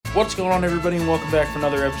What's going on, everybody, and welcome back for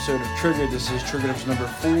another episode of Triggered. This is Triggered episode number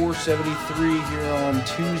 473 here on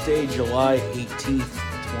Tuesday, July 18th,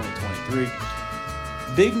 2023.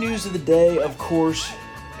 Big news of the day, of course,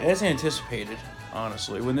 as anticipated,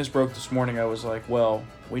 honestly. When this broke this morning, I was like, well,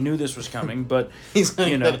 we knew this was coming, but,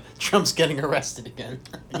 Trump's getting arrested again.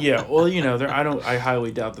 Yeah, well, I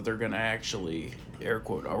highly doubt that they're going to actually, air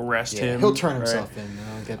quote, arrest him. He'll turn himself in.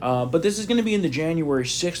 But this is going to be in the January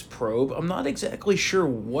 6th probe. I'm not exactly sure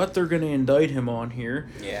what they're going to indict him on here.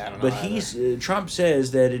 Yeah, I don't know. But Trump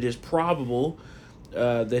says that it is probable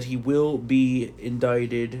that he will be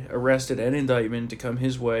arrested, and indictment to come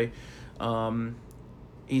his way.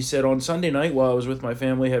 He said, on Sunday night, while I was with my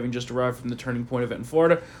family, having just arrived from the Turning Point event in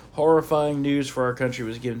Florida, horrifying news for our country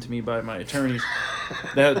was given to me by my attorneys.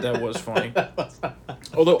 That was funny.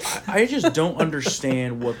 Although, I just don't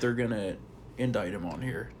understand what they're going to indict him on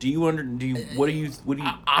here. What do you...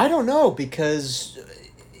 I don't know, because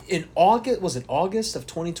in August of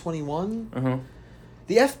 2021? Uh-huh.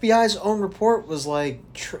 The FBI's own report was like,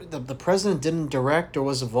 the president didn't direct or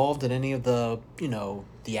was involved in any of the,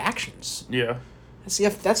 the actions. Yeah. That's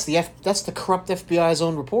the corrupt FBI's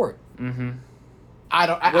own report. Mm-hmm.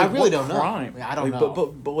 I really don't crime? know. I don't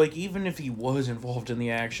know. But like, even if he was involved in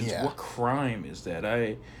the actions, what crime is that?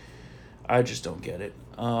 I just don't get it.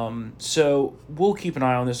 So we'll keep an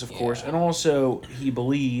eye on this, of course. And also, he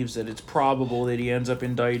believes that it's probable that he ends up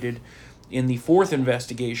indicted in the fourth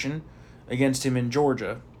investigation against him in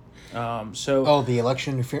Georgia. The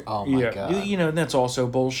election interference. Oh my God. And that's also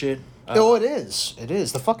bullshit. It is. It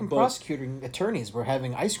is. The fucking prosecuting attorneys were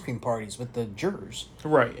having ice cream parties with the jurors.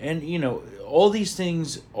 Right. And, all these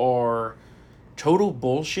things are total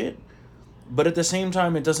bullshit, but at the same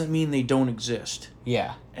time, it doesn't mean they don't exist.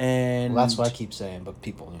 Yeah. And that's what I keep saying, but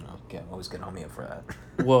people, always get on me for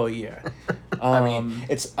that. Well, yeah. I mean,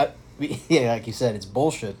 it's... like you said, it's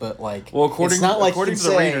bullshit, but according to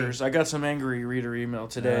the readers, I got some angry reader email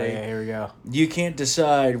today. Yeah, here we go. You can't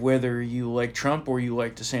decide whether you like Trump or you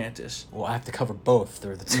like DeSantis. Well, I have to cover both.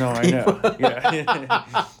 They're the two. No, I know. Yeah,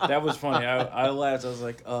 that was funny. I laughed. I was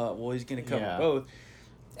like, well, he's gonna cover both.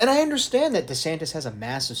 And I understand that DeSantis has a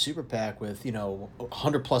massive super PAC with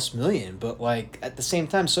 100+ million, but at the same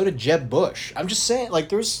time, so did Jeb Bush. I'm just saying,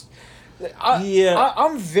 there's.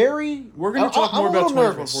 I'm very... We're going to talk more about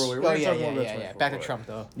 2024. Back to Trump,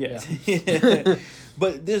 though. Yeah.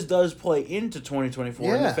 But this does play into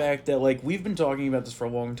 2024 and the fact that, we've been talking about this for a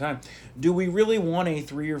long time. Do we really want a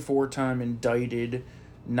 3 or 4 time indicted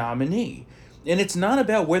nominee? And it's not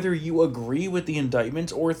about whether you agree with the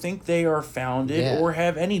indictments or think they are founded or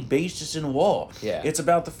have any basis in law. Yeah. It's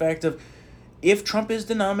about the fact of, if Trump is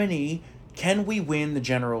the nominee, can we win the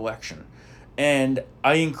general election? And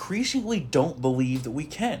I increasingly don't believe that we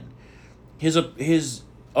can. His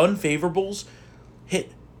unfavorables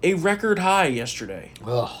hit a record high yesterday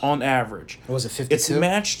on average. What was it, 52? It's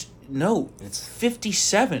matched... No, it's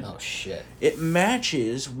 57. Oh, shit. It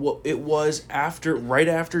matches what it was right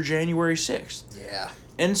after January 6th. Yeah.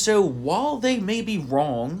 And so while they may be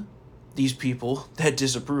wrong, these people that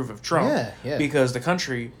disapprove of Trump, because the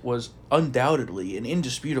country was undoubtedly and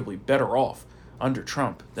indisputably better off under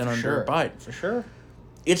Trump than under Biden. For sure.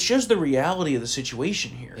 It's just the reality of the situation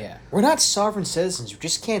here. Yeah. We're not sovereign citizens. You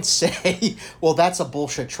just can't say, well, that's a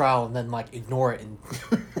bullshit trial, and then, ignore it and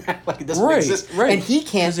it doesn't exist. Right. And he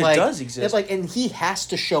can't, it does exist. And he has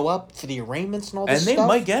to show up for the arraignments and all this stuff. And they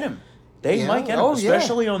might get him. They might get him,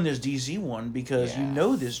 especially on this D.C. one, because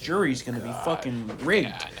this jury's going to be fucking rigged.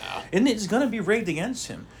 Yeah, I know. And it's going to be rigged against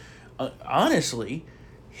him. Honestly,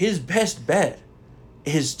 his best bet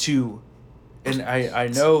is to... And I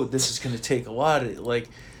know this is going to take a lot of,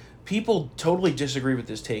 people totally disagree with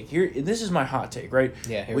this take. Here, this is my hot take, right?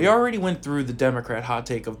 Yeah, we already went through the Democrat hot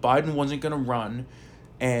take of Biden wasn't going to run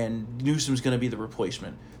and Newsom's going to be the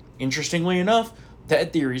replacement. Interestingly enough,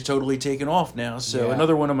 that theory's totally taken off now. So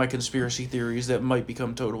another one of my conspiracy theories that might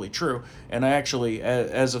become totally true. And I actually,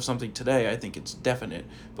 as of something today, I think it's definite.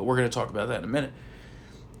 But we're going to talk about that in a minute.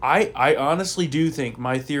 I honestly do think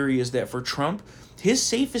my theory is that for Trump, his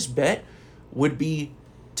safest bet would be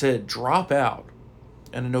to drop out.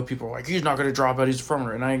 And I know people are like, he's not going to drop out, he's a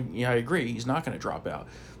frontrunner. And I agree, he's not going to drop out.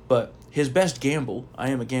 But his best gamble, I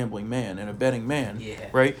am a gambling man and a betting man,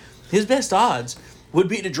 right? His best odds would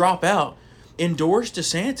be to drop out, endorse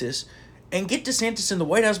DeSantis, and get DeSantis in the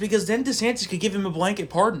White House, because then DeSantis could give him a blanket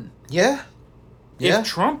pardon. Yeah. If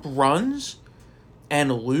Trump runs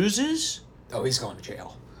and loses... Oh, he's going to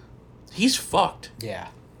jail. He's fucked. Yeah.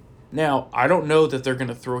 Now, I don't know that they're going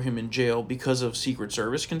to throw him in jail because of Secret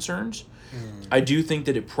Service concerns. I do think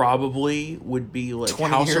that it probably would be like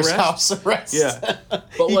 20 years house arrest. Yeah.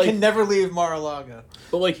 But he can never leave Mar-a-Lago.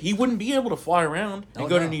 But like he wouldn't be able to fly around and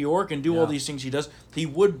go to New York and do all these things he does. He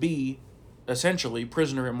would be essentially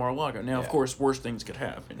prisoner at Mar-a-Lago. Now, of course, worse things could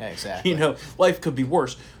happen. Yeah, exactly. You know, life could be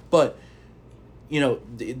worse. But, you know,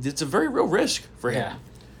 it's a very real risk for him.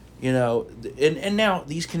 You know, and now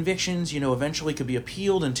these convictions, you know, eventually could be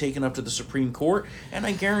appealed and taken up to the Supreme Court, and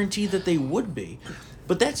I guarantee that they would be.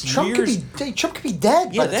 But that's Trump years. Trump could be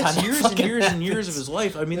dead. Yeah, by the that's time years and years and years of his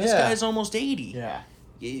life. I mean, this guy's almost 80. Yeah.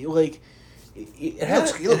 Like, he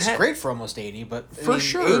looks great for almost 80, but for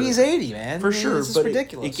sure, 80's 80, man. For sure, this is but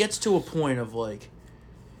ridiculous. It gets to a point of like,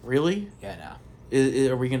 really? Yeah,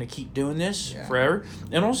 no. Are we going to keep doing this forever?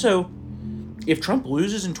 And also, if Trump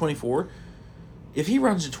loses in 24, if he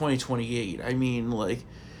runs in 2028, I mean, like,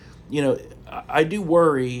 you know, I do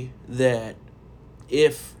worry that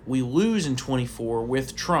if we lose in 24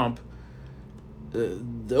 with Trump,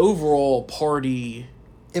 the overall party...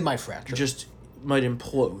 It might fracture. Just might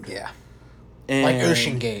implode. Yeah. And, like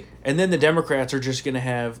Ocean Gate. And then the Democrats are just going to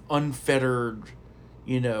have unfettered,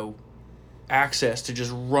 you know, access to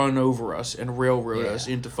just run over us and railroad us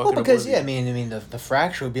into fucking because oblivion. I mean the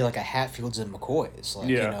fracture would be like a Hatfields and McCoys, like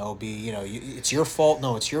you know, it's your fault,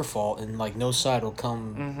 no, it's your fault, and like no side will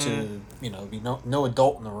come to, you know, be no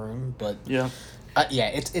adult in the room, but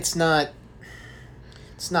it's not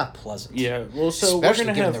pleasant. Yeah, well, so especially we're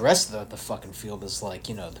gonna given have the rest of the fucking field is like,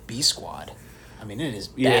 you know, the B squad. I mean, it is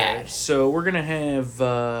bad. Yeah, so we're gonna have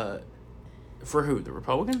for who, the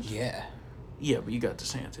Republicans? Yeah, but you got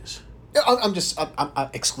DeSantis. I'm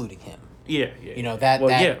excluding him. Yeah. You know, that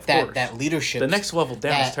leadership. The next level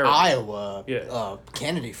down is that terrible. Iowa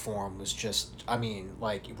candidate forum was just, I mean,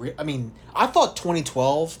 I thought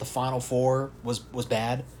 2012, the Final Four, was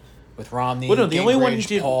bad with Romney, well, no, the only one who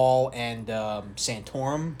did Paul, and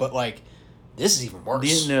Santorum, but like this is even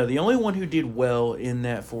worse. The only one who did well in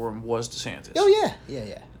that forum was DeSantis. Oh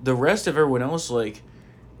yeah. The rest of everyone else, like,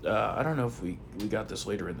 I don't know if we got this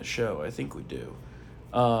later in the show. I think we do.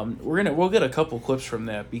 We'll get a couple clips from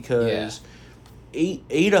that because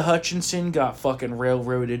Ada Hutchinson got fucking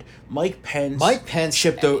railroaded. Mike Pence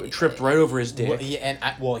tripped right over his dick.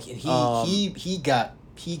 Well, he got.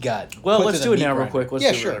 Well, let's do it now real quick.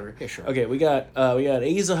 Yeah, sure. Okay, we got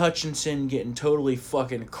Asa Hutchinson getting totally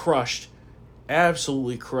fucking crushed,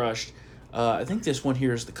 absolutely crushed. I think this one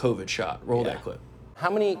here is the COVID shot. Roll that clip. How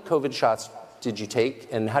many COVID shots did you take,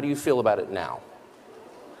 and how do you feel about it now,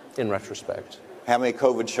 in retrospect? How many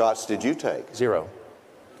COVID shots did you take? 0.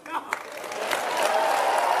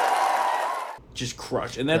 Just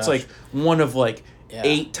crushed. And that's like one of like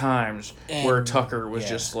 8 times where Tucker was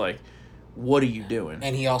just like, what are you doing?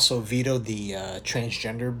 And he also vetoed the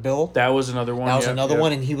transgender bill. That was another one. That was another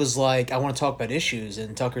one, and he was like, I want to talk about issues.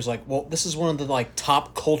 And Tucker's like, well, this is one of the like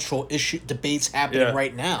top cultural debates happening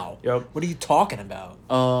right now. Yep. What are you talking about?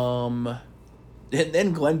 And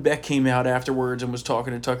then Glenn Beck came out afterwards and was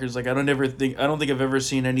talking to Tucker's like, I don't think I've ever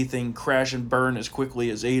seen anything crash and burn as quickly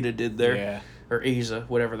as Ada did there. Yeah. Or Asa,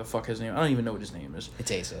 whatever the fuck his name. I don't even know what his name is. It's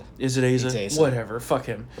Asa. Is it Asa? It's Asa. Whatever. Fuck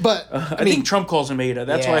him. But I think Trump calls him Ada.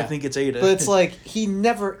 That's why I think it's Ada. But it's like he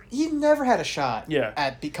never had a shot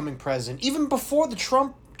at becoming president, even before the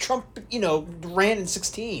Trump ran in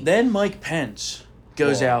 2016. Then Mike Pence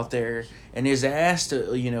goes out there and is asked,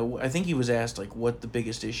 I think he was asked like what the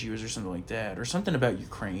biggest issue is or something like that, or something about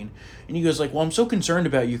Ukraine, and he goes like, well, I'm so concerned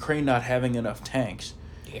about Ukraine not having enough tanks.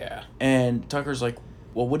 Yeah. And Tucker's like,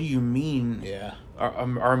 well, what do you mean? Yeah.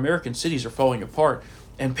 Our American cities are falling apart.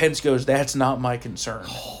 And Pence goes, that's not my concern.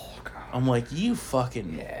 Oh, God. I'm like, you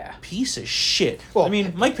fucking piece of shit. Well, I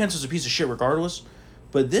mean, Mike Pence was a piece of shit regardless,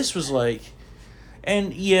 but this was like,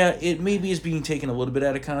 and it maybe is being taken a little bit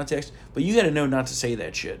out of context, but you got to know not to say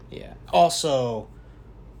that shit. Yeah. Also,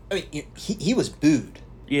 I mean, he was booed.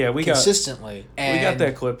 Yeah, we consistently. We got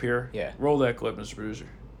that clip here. Yeah. Roll that clip, Mr. Producer.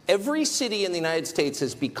 Every city in the United States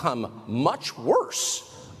has become much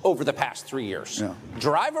worse over the past 3 years. Yeah.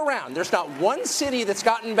 Drive around. There's not one city that's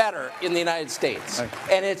gotten better in the United States.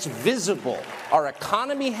 And it's visible. Our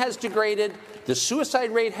economy has degraded. The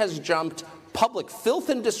suicide rate has jumped. Public filth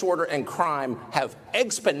and disorder and crime have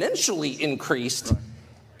exponentially increased.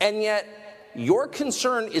 And yet, your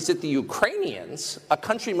concern is that the Ukrainians, a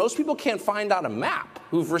country most people can't find on a map,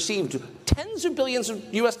 who've received tens of billions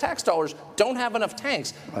of U.S. tax dollars, don't have enough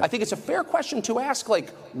tanks. I think it's a fair question to ask, like,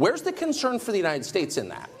 where's the concern for the United States in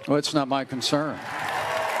that? Well, it's not my concern.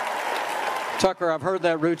 Tucker, I've heard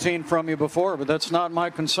that routine from you before, but that's not my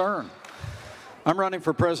concern. I'm running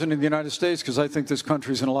for president of the United States because I think this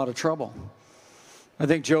country's in a lot of trouble. I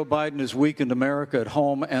think Joe Biden has weakened America at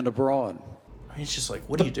home and abroad. I mean, it's just like,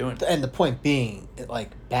 what are you doing? And the point being,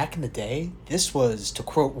 like, back in the day, this was, to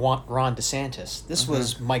quote Ron DeSantis, this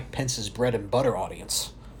was Mike Pence's bread and butter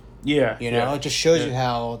audience. Yeah. You know, it just shows you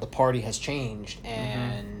how the party has changed,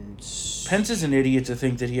 and... Pence is an idiot to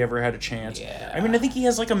think that he ever had a chance. Yeah. I mean, I think he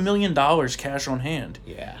has like $1 million cash on hand.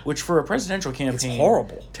 Yeah. Which for a presidential campaign... It's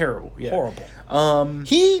horrible. Terrible, yeah. Horrible.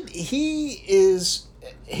 He is...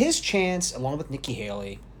 His chance, along with Nikki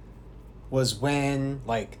Haley, was when,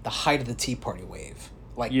 like, the height of the Tea Party wave.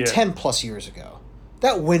 Like, 10 plus years ago.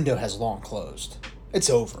 That window has long closed. It's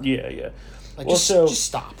over. Yeah. Like, just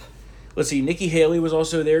stop. Let's see, Nikki Haley was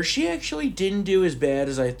also there. She actually didn't do as bad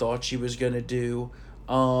as I thought she was going to do.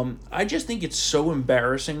 I just think it's so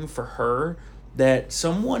embarrassing for her that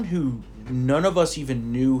someone who none of us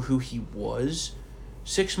even knew who he was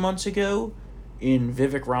 6 months ago in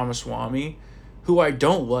Vivek Ramaswamy, who I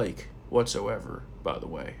don't like whatsoever, by the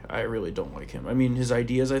way. I really don't like him. I mean, his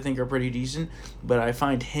ideas I think are pretty decent, but I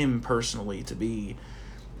find him personally to be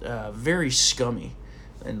very scummy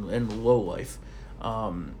and low life.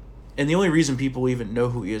 And the only reason people even know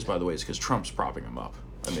who he is, by the way, is because Trump's propping him up.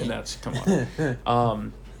 I mean, that's, come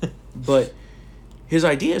on. But his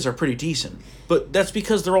ideas are pretty decent. But that's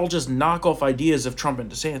because they're all just knockoff ideas of Trump and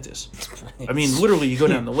DeSantis. I mean, literally, you go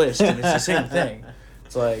down the list, and it's the same thing.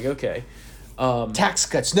 It's like, okay. Tax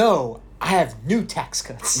cuts. No, I have new tax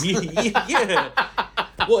cuts. Yeah.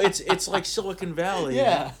 Well, it's like Silicon Valley,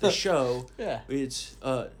 the show. Yeah. It's,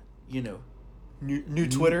 New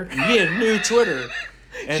Twitter. New Twitter.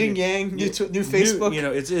 Xing Yang, new Facebook.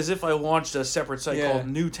 It's as if I launched a separate site called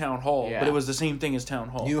New Town Hall, but it was the same thing as Town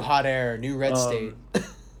Hall. New hot air, new red state.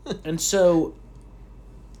 And so,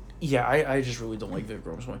 I just really don't like Vivek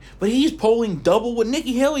Ramaswamy. But he's polling double what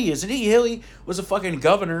Nikki Haley is. And Nikki Haley was a fucking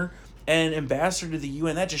governor and ambassador to the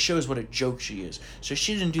UN. That just shows what a joke she is. So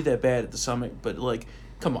she didn't do that bad at the summit, but, like,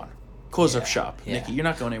 come on. Close up shop, Nikki. You're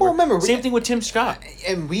not going anywhere. Well, remember, same thing with Tim Scott.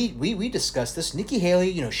 And we discussed this. Nikki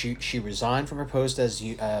Haley, she resigned from her post as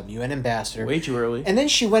UN ambassador way too early, and then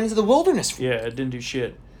she went into the wilderness. It didn't do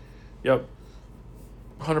shit. Yep,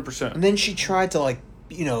 100%. And then she tried to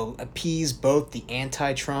appease both the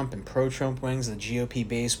anti-Trump and pro-Trump wings of the GOP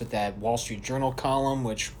base with that Wall Street Journal column,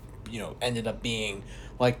 which ended up being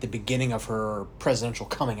like the beginning of her presidential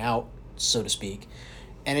coming out, so to speak,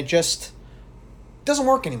 and it just doesn't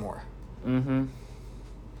work anymore. Mm-hmm.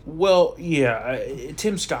 Well,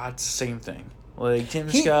 Tim Scott's the same thing. Like,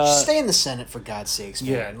 Scott... Stay in the Senate, for God's sakes,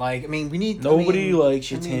 man. Yeah. Like, I mean, we need... Nobody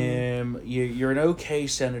likes you, Tim. You're an okay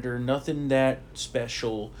senator. Nothing that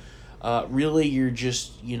special. Really, you're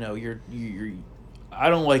just, you're... I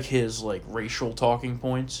don't like his, like, racial talking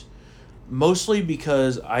points. Mostly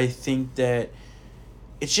because I think that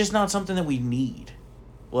it's just not something that we need.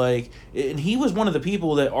 Like, and he was one of the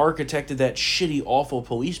people that architected that shitty, awful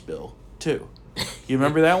police bill, too. You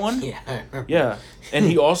remember that one? Yeah, I remember. Yeah. And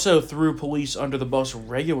he also threw police under the bus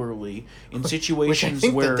regularly in situations Which I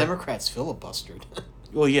think where... the Democrats filibustered.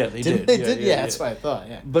 Well, yeah, they did. They did? Yeah, that's what I thought,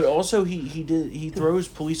 yeah. But also, he throws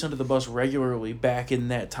police under the bus regularly back in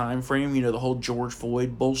that time frame. The whole George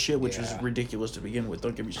Floyd bullshit, which was ridiculous to begin with.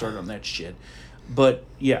 Don't get me started on that shit. But,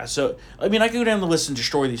 so, I mean, I could go down the list and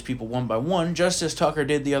destroy these people one by one, just as Tucker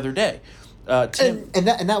did the other day. And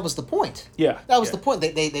that was the point. Yeah. That was the point.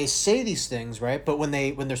 They say these things, right? But when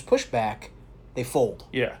there's pushback, they fold.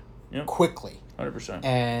 Yeah. Yep. Quickly. 100%.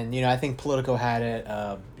 And, I think Politico had it,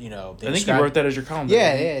 I think you wrote that as your column.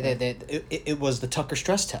 It was the Tucker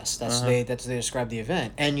stress test. That's they described the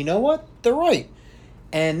event. And you know what? They're right.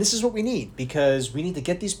 And this is what we need, because we need to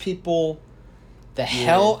get these people the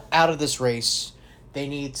hell out of this race. They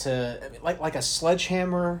need to, like a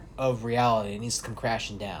sledgehammer of reality, it needs to come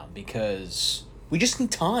crashing down, because we just need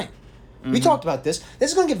time. Mm-hmm. We talked about this. This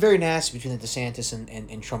is going to get very nasty between the DeSantis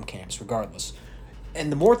and Trump camps, regardless. And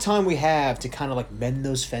the more time we have to kind of mend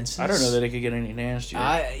those fences. I don't know that it could get any nastier.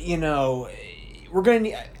 We're going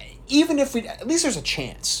to need, even if we, at least there's a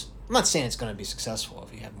chance. I'm not saying it's going to be successful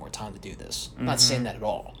if you have more time to do this. I'm not saying that at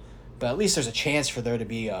all. But at least there's a chance for there to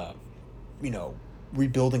be a,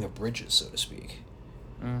 rebuilding of bridges, so to speak.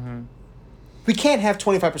 Mm-hmm. We can't have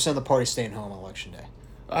 25% of the party staying home on election day.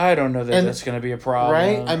 I don't know that that's going to be a problem.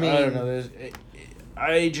 Right? I mean... I don't know.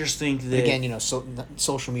 I just think that... Again,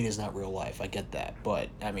 social media is not real life. I get that. But,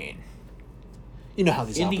 I mean... You know how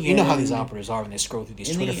these operators are when they scroll through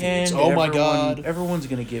these Twitter feeds. Oh, my God. Everyone's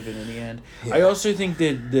going to give in the end. Yeah. I also think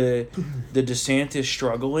that the DeSantis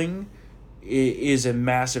struggling is a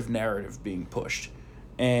massive narrative being pushed.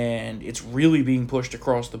 And it's really being pushed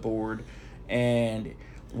across the board. And...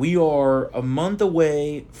 We are a month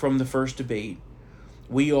away from the first debate.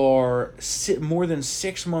 we are more than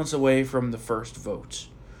 6 months away from the first votes.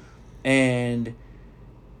 And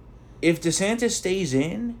if DeSantis stays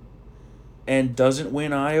in and doesn't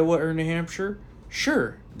win Iowa or New Hampshire,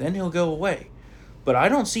 sure, then he'll go away. But I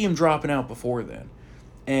don't see him dropping out before then.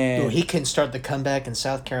 And he can start the comeback in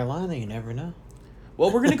South Carolina. You never know.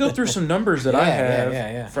 Well, we're going to go through some numbers that I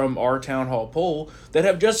have from our town hall poll that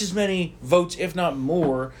have just as many votes, if not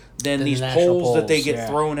more, than these polls that they get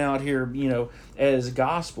thrown out here, as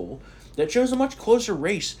gospel. That shows a much closer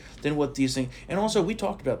race than what these things. And also, we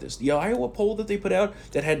talked about this. The Iowa poll that they put out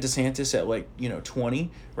that had DeSantis at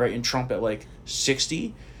 20, right, and Trump at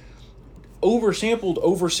 60, oversampled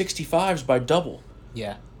over 65s by double.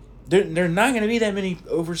 Yeah. There are not going to be that many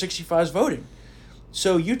over 65s voting.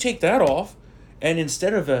 So you take that off, and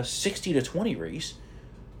instead of a 60 to 20 race,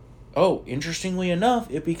 interestingly enough,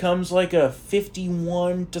 it becomes like a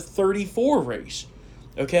 51 to 34 race.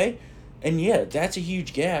 Okay? And yeah, that's a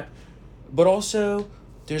huge gap. But also,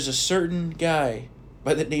 there's a certain guy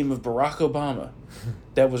by the name of Barack Obama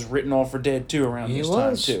that was written off for dead, too, around this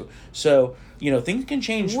time, too. So, things can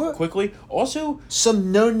change quickly. Also...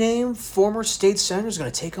 Some no-name former state senator is going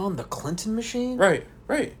to take on the Clinton machine? Right.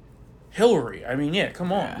 Hillary. I mean, yeah,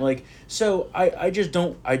 come on. Yeah. So I just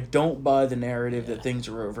don't buy the narrative that things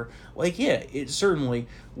are over. It certainly,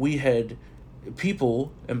 we had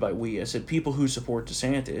people, and by we, I said people who support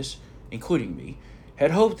DeSantis, including me,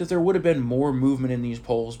 had hoped that there would have been more movement in these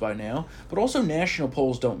polls by now, but also national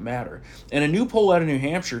polls don't matter. And a new poll out of New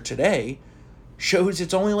Hampshire today shows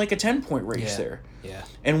it's only like a 10-point race there. Yeah.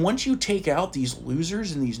 And once you take out these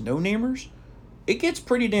losers and these no-namers, it gets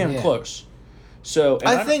pretty damn close. So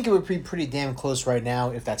I think it would be pretty damn close right now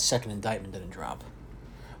if that second indictment didn't drop.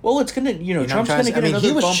 Well, it's going to, Trump's going to get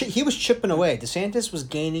another bump. He was chipping away. DeSantis was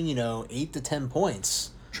gaining, 8 to 10 points.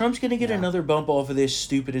 Trump's going to get another bump off of this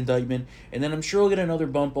stupid indictment, and then I'm sure he'll get another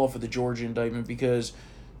bump off of the Georgia indictment because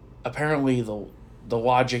apparently the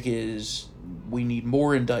logic is we need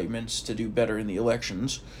more indictments to do better in the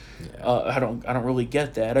elections. Yeah. I don't really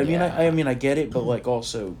get that. I mean, I get it, but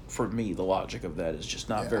also for me, the logic of that is just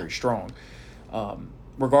not very strong.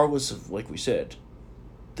 Regardless of, like we said,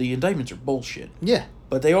 the indictments are bullshit. Yeah.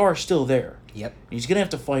 But they are still there. Yep. And he's going to have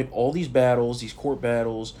to fight all these battles, these court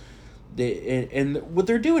battles. And what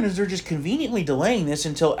they're doing is they're just conveniently delaying this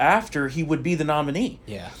until after he would be the nominee.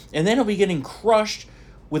 Yeah. And then he'll be getting crushed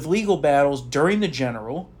with legal battles during the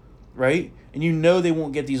general, right? And they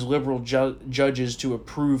won't get these liberal judges to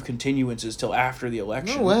approve continuances till after the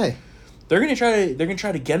election. No way. They're gonna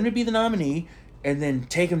try to get him to be the nominee and then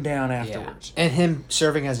take him down afterwards. Yeah. And him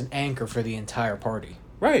serving as an anchor for the entire party.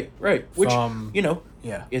 Right. Which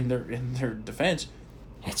in their defense,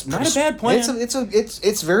 it's not a bad plan.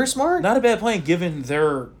 It's very smart. Not a bad plan given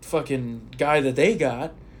their fucking guy that they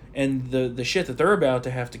got and the shit that they're about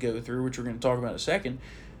to have to go through, which we're going to talk about in a second.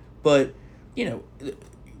 But,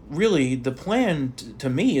 really the plan to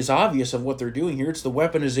me is obvious of what they're doing here. It's the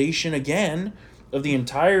weaponization again of the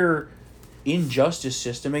entire injustice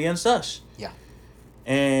system against us. Yeah.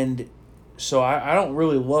 And so I don't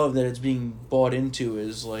really love that it's being bought into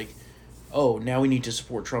as now we need to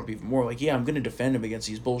support Trump even more. I'm going to defend him against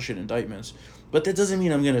these bullshit indictments, but that doesn't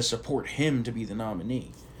mean I'm going to support him to be the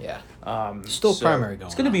nominee. Yeah. Still primary going.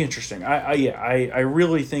 It's going to be interesting. I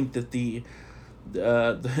really think that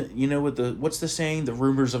what's the saying? The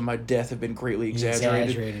rumors of my death have been greatly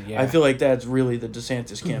exaggerated. Yeah. I feel like that's really the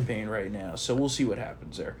DeSantis campaign right now. So we'll see what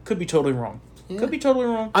happens there. Could be totally wrong. Yeah. Could be totally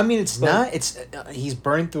wrong. I mean, he's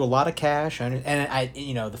burning through a lot of cash, and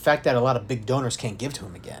the fact that a lot of big donors can't give to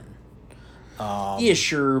him again. Yeah,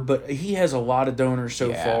 sure, but he has a lot of donors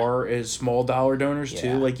so far as small dollar donors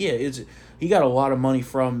too. He got a lot of money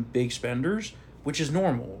from big spenders, which is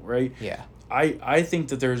normal, right? Yeah. I think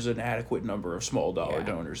that there's an adequate number of small dollar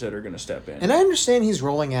donors that are going to step in. And I understand he's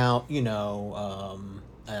rolling out,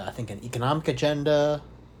 I think an economic agenda,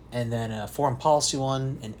 and then a foreign policy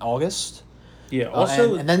one in August. Yeah.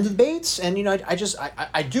 Also, and then the debates, and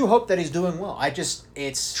I do hope that he's doing well.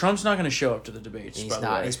 It's Trump's not going to show up to the debates. He's by the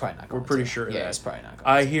not. way. He's probably not. Going We're pretty to. sure. Yeah, he's probably not.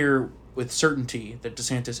 I hear with certainty that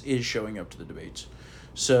DeSantis is showing up to the debates,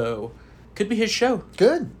 so could be his show.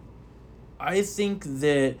 Good. I think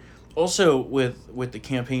that also with the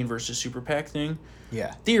campaign versus super PAC thing.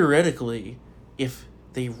 Yeah. Theoretically, if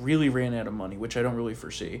they really ran out of money, which I don't really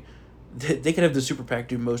foresee, they could have the super PAC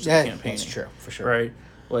do most of the campaigning. That's true, for sure. Right.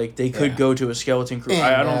 They could go to a skeleton crew.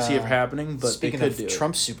 I don't see it happening, but they could do it. Speaking of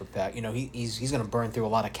Trump's super PAC, he's going to burn through a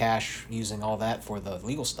lot of cash using all that for the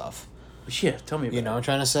legal stuff. Yeah, tell me about it. You know what I'm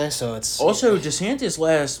trying to say? So it's... Also, DeSantis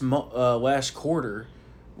last quarter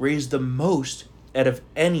raised the most out of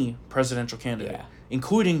any presidential candidate,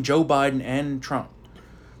 including Joe Biden and Trump.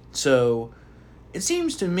 So it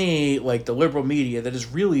seems to me like the liberal media that is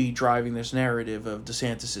really driving this narrative of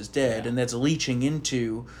DeSantis is dead, and that's leaching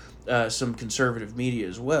into some conservative media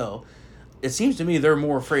as well. It seems to me they're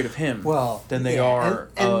more afraid of him than they are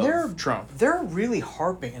of Trump. They're really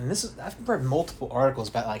harping, and I've read multiple articles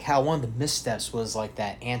about like how one of the missteps was like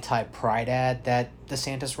that anti-pride ad that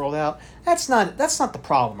DeSantis rolled out. That's not the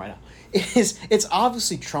problem right now. It's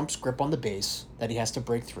obviously Trump's grip on the base that he has to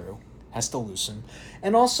break through, has to loosen,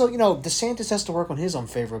 and also DeSantis has to work on his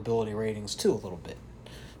unfavorability ratings too a little bit.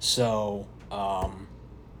 So.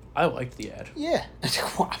 I liked the ad. Yeah.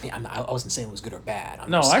 Well, I mean, I wasn't saying it was good or bad. I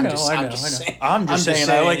know. I'm just saying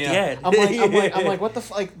I like the ad. I'm like, what the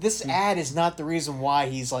like? This ad is not the reason why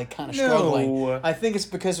he's like kind of struggling. I think it's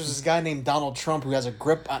because there's this guy named Donald Trump who has an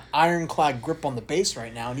ironclad grip on the base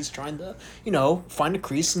right now, and he's trying to, find a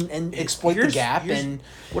crease and exploit the gap. And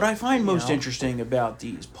what I find most interesting about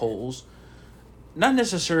these polls, not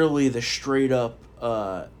necessarily the straight up,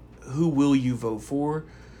 who will you vote for,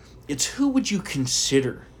 it's who would you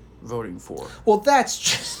consider voting for. Well, that's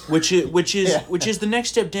just which is the next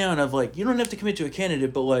step down of like, you don't have to commit to a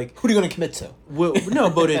candidate, but like, who are you going to commit to? Well,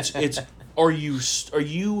 no, but it's are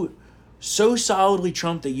you so solidly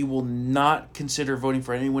Trump that you will not consider voting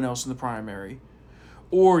for anyone else in the primary,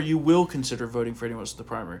 or you will consider voting for anyone else in the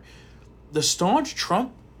primary? The staunch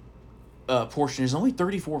Trump portion is only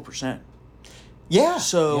 34%. Yeah.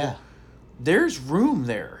 So there's room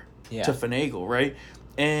there to finagle, right?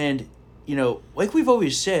 And like we've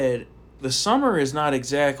always said, the summer is not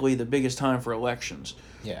exactly the biggest time for elections.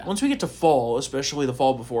 Yeah. Once we get to fall, especially the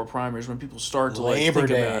fall before primaries, when people start to think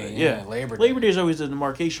about it. Yeah. Labor Day is always the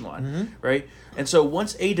demarcation line, right? And so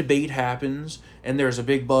once a debate happens, and there's a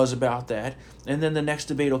big buzz about that, and then the next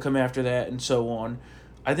debate will come after that, and so on,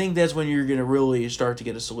 I think that's when you're going to really start to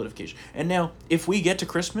get a solidification. And now, if we get to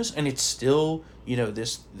Christmas, and it's still,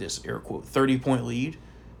 this air quote 30-point lead,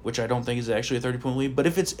 which I don't think is actually a 30-point lead, but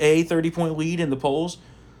if it's a 30-point lead in the polls,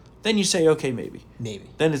 then you say, okay, maybe.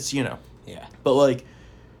 Then it's, Yeah. But, like,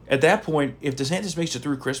 at that point, if DeSantis makes it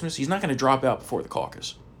through Christmas, he's not going to drop out before the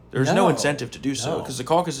caucus. There's no incentive to do so, because the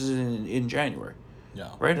caucus is in January.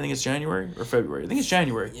 No. Right? I think it's January or February. I think it's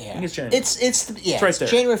January. Yeah. I think it's January. It's right there.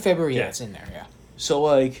 January, February, it's in there, yeah. So,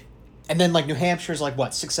 like... And then, like, New Hampshire's, like,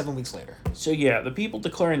 6-7 weeks later. So, yeah, the people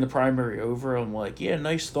declaring the primary over, I'm like, yeah,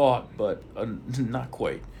 nice thought, but not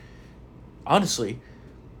quite. Honestly,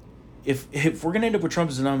 if we're going to end up with Trump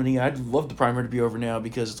as a nominee, I'd love the primary to be over now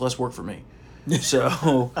because it's less work for me.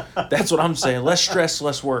 So, that's what I'm saying. Less stress,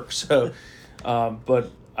 less work. So,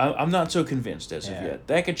 but I'm not so convinced as of yet.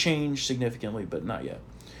 That could change significantly, but not yet.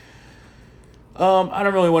 I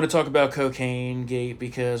don't really want to talk about Cocaine Gate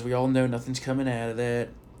because we all know nothing's coming out of that.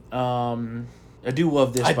 I do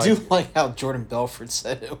love this. I do like how Jordan Belfort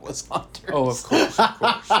said it was Hunter's. Oh, of course,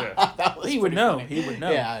 yeah. He would know. Funny. He would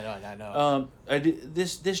know. Yeah, I know.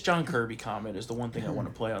 This John Kirby comment is the one thing I want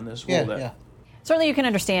to play on this. Yeah. Certainly you can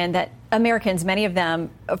understand that Americans, many of them,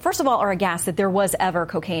 first of all, are aghast that there was ever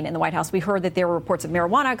cocaine in the White House. We heard that there were reports of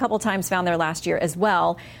marijuana a couple times found there last year as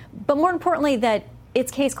well. But more importantly, that it's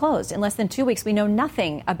case closed. In less than 2 weeks, we know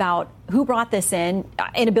nothing about who brought this in,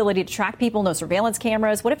 inability to track people, no surveillance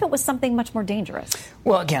cameras. What if it was something much more dangerous?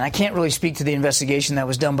 Well, again, I can't really speak to the investigation that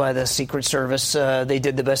was done by the Secret Service. They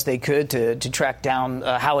did the best they could to track down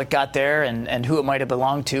how it got there and who it might have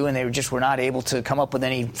belonged to, and they were not able to come up with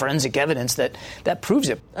any forensic evidence that proves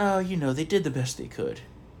it. They did the best they could.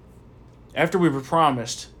 After we were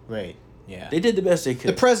promised. Right. Yeah. They did the best they could.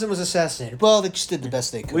 The president was assassinated. Well, they just did the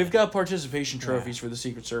best they could. We've got participation trophies for the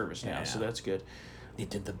Secret Service now, so that's good. They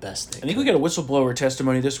did the best they could. I think we got a whistleblower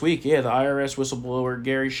testimony this week. Yeah, the IRS whistleblower,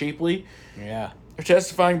 Gary Shapley. Yeah. They're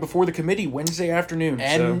testifying before the committee Wednesday afternoon.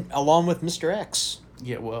 And along with Mr. X.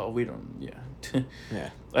 Yeah, well, we don't, yeah.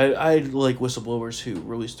 Yeah. I like whistleblowers who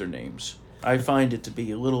release their names. I find it to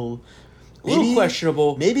be a little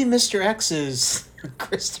questionable. Maybe Mr. X is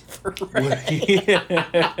Christopher Wray.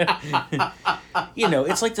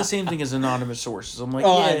 It's like the same thing as anonymous sources. I'm like,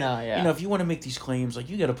 I know, yeah. If you want to make these claims, like,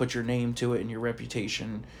 you got to put your name to it and your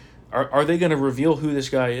reputation. Are they going to reveal who this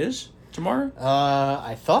guy is tomorrow?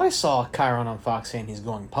 I thought I saw Chiron on Fox saying he's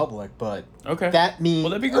going public, but okay, that means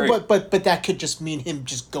that'd be great. But that could just mean him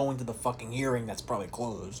just going to the fucking hearing that's probably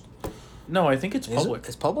closed. No, I think it's public.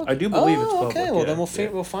 It's public? I do believe it's public. Okay, well then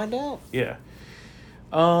we'll find out. Yeah.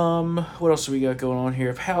 What else do we got going on here?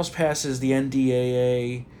 If House passes the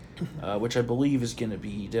NDAA, which I believe is going to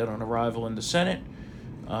be dead on arrival in the Senate,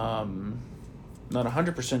 not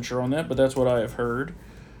 100% sure on that, but that's what I have heard.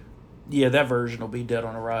 Yeah, that version will be dead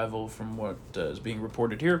on arrival from what is being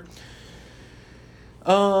reported here.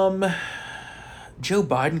 Joe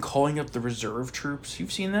Biden calling up the reserve troops.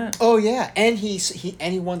 You've seen that? Oh yeah, and he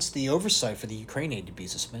wants the oversight for the Ukraine aid to be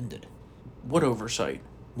suspended. What oversight?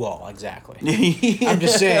 Well, exactly. I'm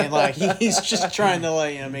just saying, like, he's just trying to,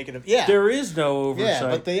 like, make it. Yeah, there is no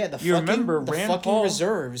oversight. Yeah, but the fucking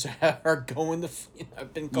reserves are going to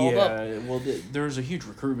have been called up. Yeah, well, there's a huge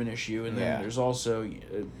recruitment issue, and then there's also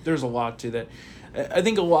there's a lot to that. I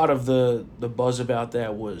think a lot of the buzz about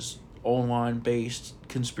that was online based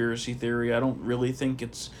conspiracy theory. I don't really think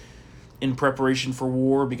it's in preparation for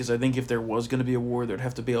war, because I think if there was going to be a war, there'd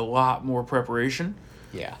have to be a lot more preparation.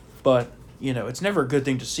 Yeah, but. It's never a good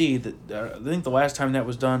thing to see. That I think the last time that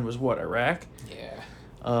was done was Iraq? Yeah.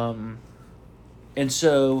 And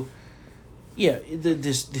so,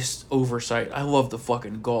 this oversight. I love the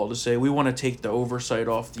fucking gall to say we want to take the oversight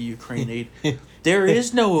off the Ukraine aid. There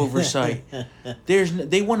is no oversight.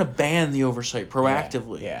 They want to ban the oversight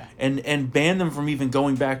proactively. Yeah. And ban them from even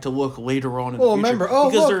going back to look later on in the future. Remember,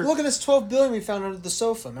 look at this $12 billion we found under the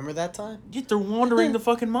sofa. Remember that time? Yeah, they're laundering the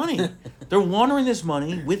fucking money. They're laundering this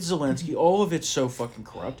money with Zelensky. All of it's so fucking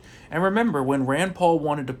corrupt. And remember, when Rand Paul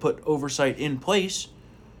wanted to put oversight in place,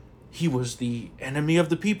 he was the enemy of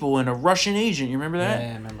the people and a Russian agent. You remember that?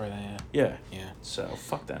 Yeah, I remember that. Yeah. Yeah. So,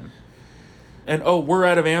 fuck them. And, we're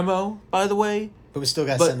out of ammo, by the way. But we still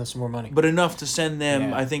got to send them some more money. But enough to send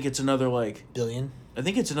them, I think it's another, billion? I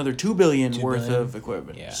think it's another $2 billion worth of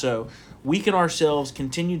equipment. Yeah. So, we can ourselves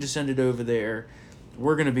continue to send it over there.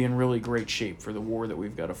 We're going to be in really great shape for the war that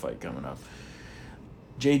we've got to fight coming up.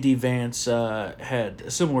 J.D. Vance had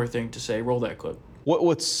a similar thing to say. Roll that clip.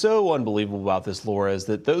 What's so unbelievable about this, Laura, is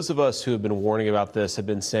that those of us who have been warning about this have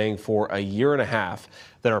been saying for a year and a half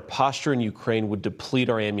that our posture in Ukraine would deplete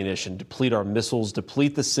our ammunition, deplete our missiles,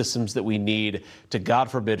 deplete the systems that we need to,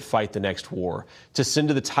 God forbid, fight the next war, to send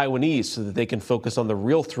to the Taiwanese so that they can focus on the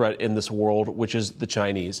real threat in this world, which is the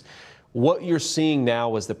Chinese. What you're seeing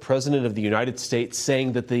now is the President of the United States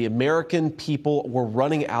saying that the American people were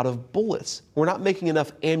running out of bullets. We're not making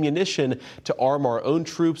enough ammunition to arm our own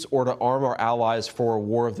troops or to arm our allies for a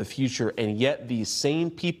war of the future. And yet these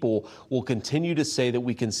same people will continue to say that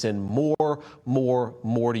we can send more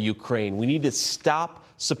to Ukraine. We need to stop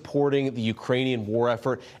supporting the Ukrainian war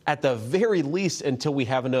effort, at the very least, until we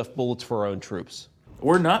have enough bullets for our own troops.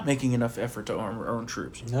 We're not making enough effort to arm our own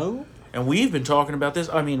troops. No. And we've been talking about this,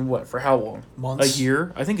 for how long? Months? A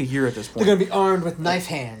year? I think a year at this point. They're going to be armed with knife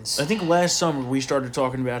hands. I think last summer we started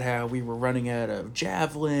talking about how we were running out of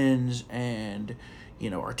javelins and,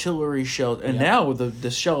 artillery shells. And now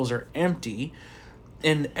the shells are empty.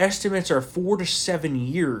 And estimates are 4 to 7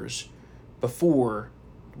 years before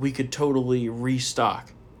we could totally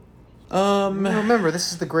restock. Remember,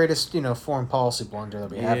 this is the greatest, foreign policy blunder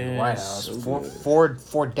that we have in the White House. So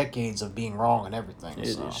four decades of being wrong and everything. It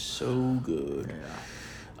is so good.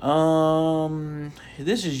 Yeah.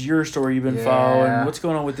 This is your story you've been following. What's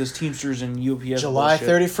going on with this Teamsters and UPS July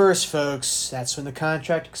bullshit? 31st, folks. That's when the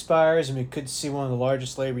contract expires, and we could see one of the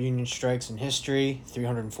largest labor union strikes in history.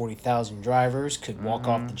 340,000 drivers could walk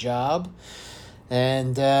off the job,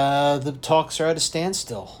 and the talks are at a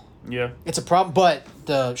standstill. Yeah. It's a problem,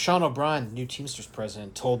 but Sean O'Brien, the new Teamsters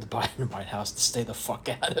president, told the Biden White House to stay the fuck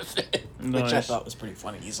out of it, which I thought was pretty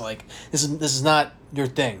funny. He's like, this is not your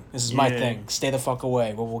thing. This is my thing. Stay the fuck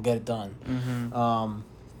away, but we'll get it done. Mm-hmm.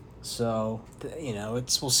 So,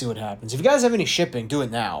 we'll see what happens. If you guys have any shipping, do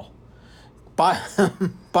it now. Buy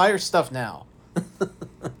your stuff now. Because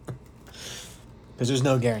there's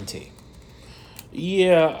no guarantee.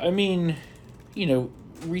 Yeah,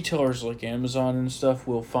 retailers like Amazon and stuff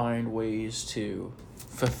will find ways to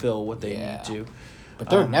fulfill what they need to.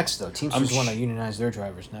 But they're next, though. Teamsters want to unionize their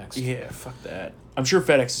drivers next. Yeah, fuck that. I'm sure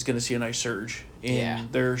FedEx is going to see a nice surge in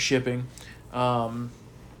their shipping. But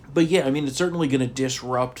it's certainly going to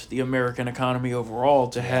disrupt the American economy overall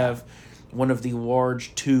to have one of the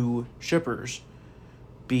large two shippers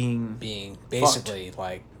being basically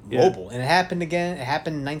fucked. Mobile. And it happened again. It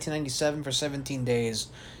happened in 1997 for 17 days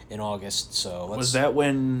in August. So was that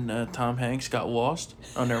when Tom Hanks got lost?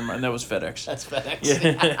 Oh, never mind. That was FedEx. That's FedEx.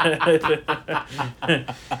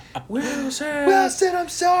 Yeah. Wilson, I'm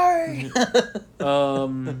sorry.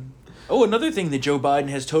 Another thing that Joe Biden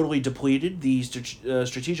has totally depleted, the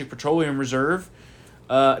Strategic Petroleum Reserve,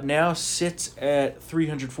 now sits at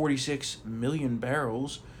 346 million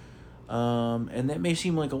barrels. And that may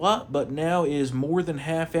seem like a lot, but now is more than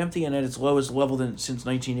half empty and at its lowest level since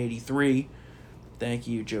 1983. Thank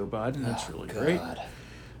you, Joe Biden. That's really great.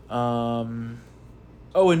 And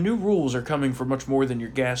new rules are coming for much more than your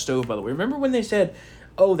gas stove, by the way. Remember when they said,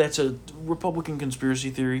 that's a Republican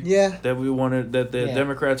conspiracy theory? Yeah. That the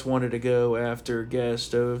Democrats wanted to go after gas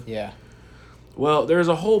stove? Yeah. Well, there's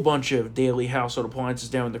a whole bunch of daily household appliances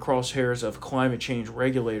down in the crosshairs of climate change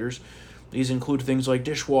regulators. These include things like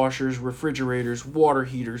dishwashers, refrigerators, water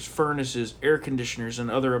heaters, furnaces, air conditioners, and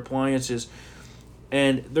other appliances.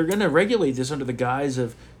 And they're going to regulate this under the guise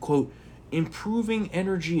of, quote, improving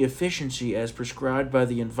energy efficiency as prescribed by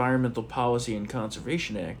the Environmental Policy and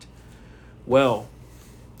Conservation Act. Well,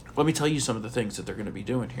 let me tell you some of the things that they're going to be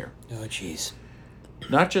doing here. Oh, jeez.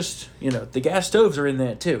 Not just, the gas stoves are in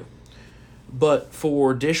that too. But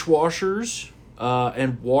for dishwashers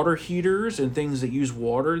and water heaters and things that use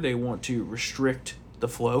water, they want to restrict the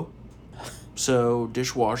flow. So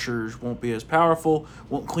dishwashers won't be as powerful,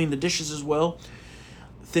 won't clean the dishes as well.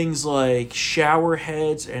 Things like shower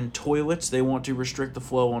heads and toilets, they want to restrict the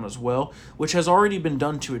flow on as well, which has already been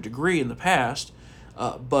done to a degree in the past.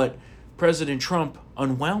 But President Trump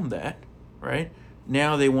unwound that, right?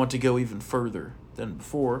 Now they want to go even further than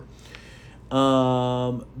before.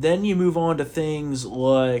 Then you move on to things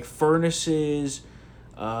like furnaces.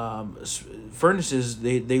 Furnaces,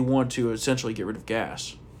 they want to essentially get rid of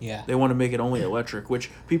gas. Yeah. They want to make it only electric,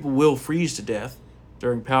 which people will freeze to death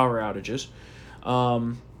during power outages.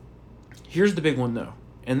 Here's the big one, though.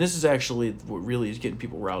 And this is actually what really is getting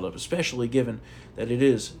people riled up, especially given that it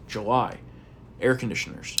is July. Air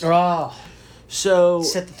conditioners. Oh. So,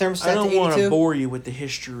 set the thermostat I don't to want 82. to bore you with the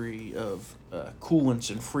history of coolants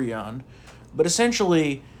and Freon, but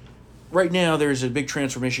essentially, right now there's a big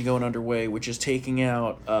transformation going underway, which is taking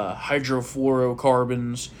out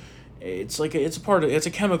hydrofluorocarbons. It's like it's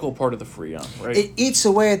a chemical part of the Freon, right? It eats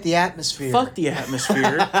away at the atmosphere. Fuck the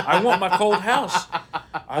atmosphere. I want my cold house.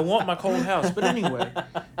 But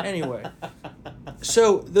anyway.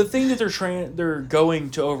 So the thing that they're going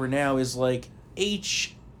to over now is like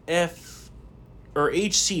HF or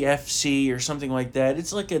HCFC or something like that.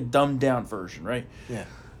 It's like a dumbed down version, right? Yeah.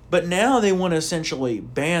 But now they want to essentially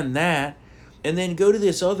ban that and then go to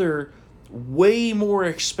this other way more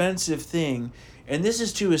expensive thing. And this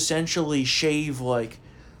is to essentially shave like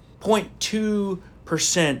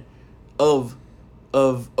 0.2% of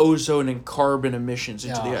ozone and carbon emissions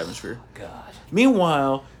into the atmosphere. God.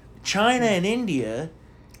 Meanwhile, China and India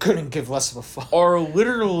couldn't give less of a fuck. Are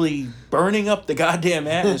literally burning up the goddamn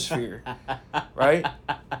atmosphere, right?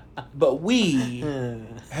 But we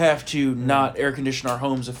have to not air condition our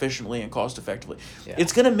homes efficiently and cost effectively. Yeah.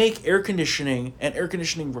 It's going to make air conditioning and air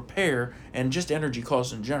conditioning repair and just energy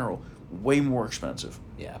costs in general way more expensive.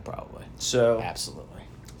 Yeah, probably. So absolutely,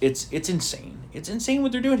 it's insane. It's insane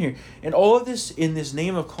what they're doing here, and all of this in this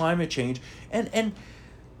name of climate change. And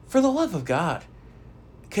for the love of God,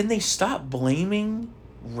 can they stop blaming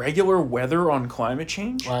regular weather on climate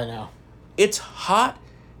change? I know. It's hot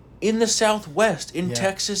in the Southwest, in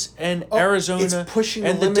Texas and Arizona, it's pushing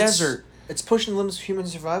and the desert. It's pushing the limits of human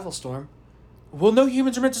survival, Storm. Well, no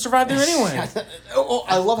humans are meant to survive there anyway.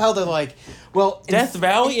 I love how they're like, well... Death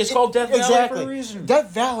Valley is called Death Valley for a reason.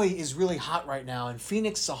 Death Valley is really hot right now, and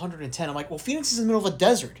Phoenix is 110. I'm like, well, Phoenix is in the middle of a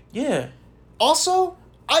desert. Yeah. Also,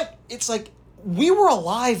 it's like, we were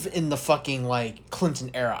alive in the fucking, like,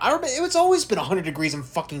 Clinton era. I remember, it's always been 100 degrees in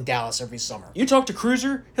fucking Dallas every summer. You talk to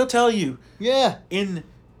Cruiser, he'll tell you. Yeah.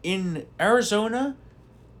 In Arizona,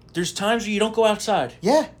 there's times where you don't go outside.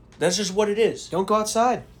 Yeah. That's just what it is. Don't go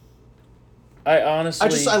outside. I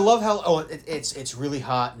honestly... I love how... it's really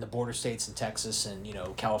hot in the border states in Texas and,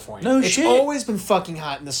 California. No it's shit. It's always been fucking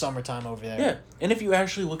hot in the summertime over there. Yeah. And if you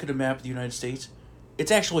actually look at a map of the United States,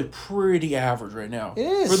 it's actually pretty average right now. It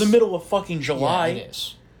is. For the middle of fucking July. Yeah, it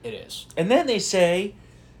is. It is. And then they say,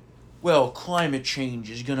 well, climate change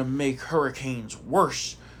is going to make hurricanes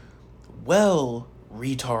worse. Well,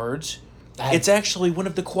 retards... It's actually one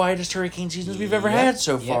of the quietest hurricane seasons we've ever had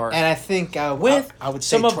so far. And I think I would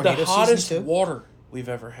say some of the hottest water we've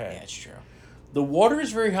ever had. Yeah, it's true. The water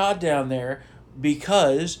is very hot down there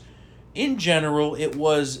because, in general, it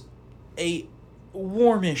was a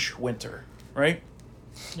warmish winter, right?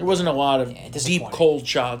 There wasn't a lot of deep cold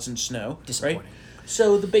shots and snow, right?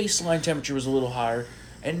 So the baseline temperature was a little higher,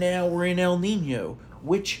 and now we're in El Nino,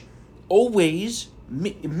 which always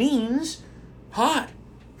means hot.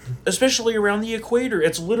 Especially around the equator.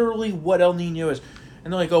 It's literally what El Nino is.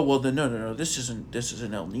 And they're like, oh, well, no, this isn't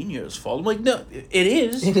El Nino's fault. I'm like, no, it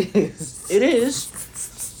is. It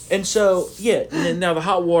is. And so, yeah, and now the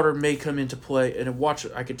hot water may come into play. And watch,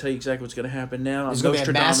 I can tell you exactly what's going to happen now. There's going to be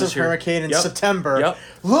a massive hurricane in September. Yep.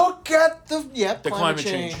 Look at the climate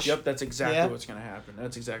change. Yep, that's exactly what's going to happen.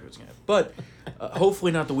 That's exactly what's going to happen. But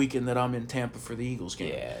hopefully not the weekend that I'm in Tampa for the Eagles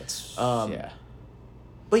game. Yeah, it's...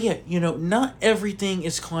 But yeah, not everything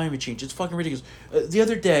is climate change. It's fucking ridiculous. The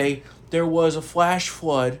other day, there was a flash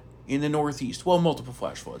flood in the Northeast. Well, multiple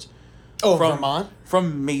flash floods. Vermont?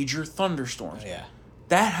 From major thunderstorms. Oh, yeah.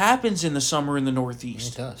 That happens in the summer in the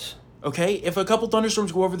Northeast. It does. Okay? If a couple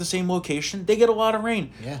thunderstorms go over the same location, they get a lot of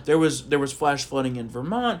rain. Yeah. There was flash flooding in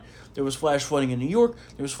Vermont. There was flash flooding in New York.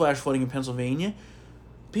 There was flash flooding in Pennsylvania.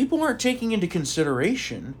 People aren't taking into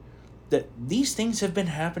consideration that these things have been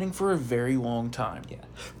happening for a very long time. Yeah.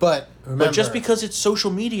 But remember, But just because it's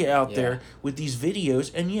social media out there with these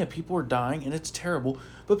videos, and people are dying, and it's terrible,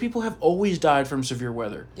 but people have always died from severe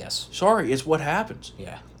weather. Yes. Sorry, it's what happens.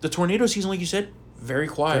 Yeah. The tornado season, like you said, very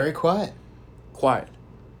quiet. Very quiet. Quiet.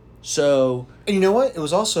 So... And you know what? It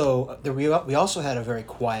was also... We also had a very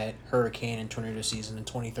quiet hurricane and tornado season in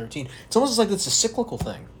 2013. It's almost like it's a cyclical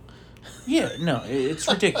thing. Yeah, no, it's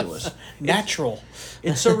ridiculous. Natural.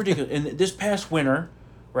 It's so ridiculous. And this past winter,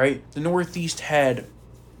 right, the Northeast had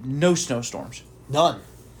no snowstorms. None.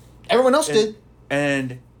 Everyone else did.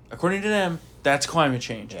 And according to them, that's climate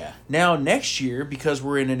change. Yeah. Now, next year, because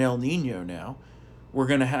we're in an El Nino now,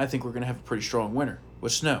 I think we're going to have a pretty strong winter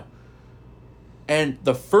with snow. And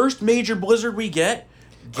the first major blizzard we get,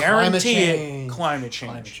 guarantee climate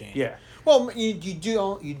change. Yeah. Well, you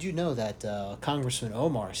do know that Congressman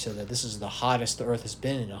Omar said that this is the hottest the Earth has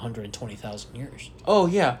been in 120,000 years. Oh,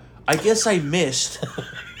 yeah. I guess I missed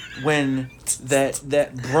when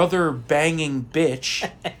that brother banging bitch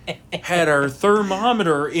had our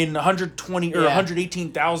thermometer in 120 or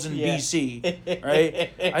 118,000 BC,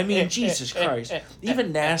 right? I mean, Jesus Christ.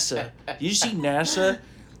 Even NASA. Did you see NASA?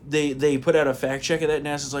 They put out a fact check of that.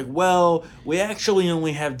 NASA's like, well, we actually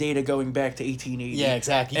only have data going back to 1880. Yeah,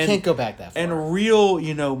 exactly. You can't go back that far. And real,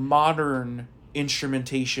 modern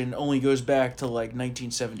instrumentation only goes back to like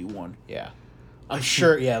 1971. Yeah. I'm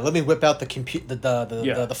sure. Yeah, let me whip out the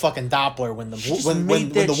the fucking Doppler when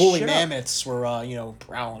the woolly mammoths were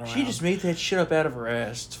prowling around. She just made that shit up out of her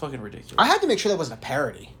ass. It's fucking ridiculous. I had to make sure that wasn't a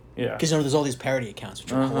parody. Yeah. Because there's all these parody accounts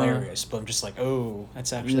which are hilarious, but I'm just like, oh,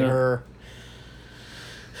 that's actually her.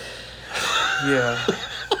 Yeah.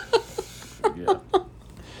 Yeah.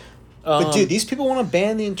 But dude, these people want to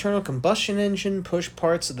ban the internal combustion engine, push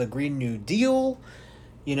parts of the Green New Deal,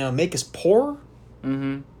 make us poor.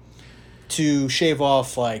 Mm-hmm. To shave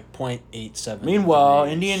off like 0.87. Meanwhile,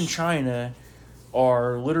 degrees. India and China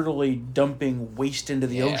are literally dumping waste into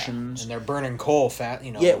the oceans, and they're burning coal fat.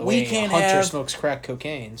 Yeah, we can't Hunter smokes crack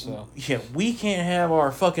cocaine. So we can't have our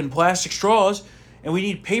fucking plastic straws, and we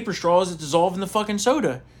need paper straws that dissolve in the fucking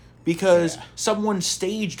soda. Because someone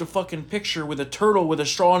staged a fucking picture with a turtle with a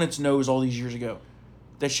straw in its nose all these years ago.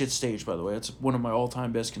 That shit's staged, by the way. That's one of my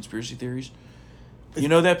all-time best conspiracy theories. You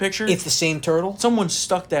know that picture? It's the same turtle? Someone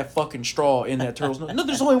stuck that fucking straw in that turtle's nose. No,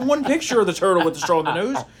 there's only one picture of the turtle with the straw in the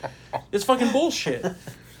nose. It's fucking bullshit.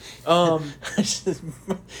 Reminds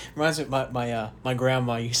me of my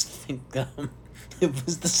grandma used to think it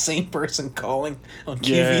was the same person calling on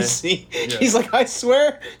QVC. Yeah. She's like, I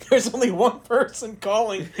swear, there's only one person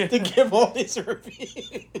calling to give all these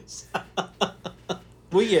reviews.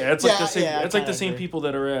 Well, yeah, it's like the same. It's like the same people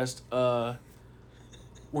that are asked,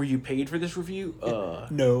 "Were you paid for this review?" No.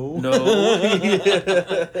 No.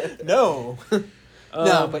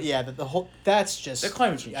 No, but yeah, the whole that's just the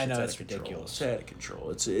climate change. I know it's ridiculous. It's out of control.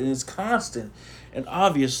 It's constant, and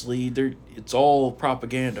obviously it's all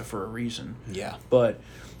propaganda for a reason. Yeah. But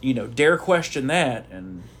dare question that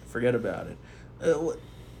and forget about it.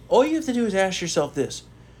 All you have to do is ask yourself this: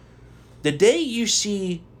 the day you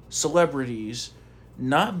see celebrities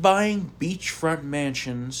not buying beachfront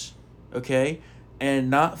mansions, okay, and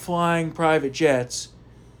not flying private jets,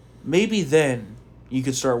 maybe then you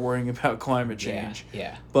could start worrying about climate change.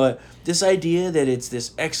 Yeah. But this idea that it's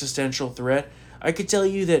this existential threat, I could tell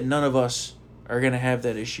you that none of us are going to have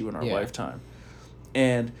that issue in our lifetime.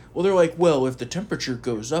 And, they're like, well, if the temperature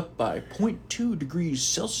goes up by 0.2 degrees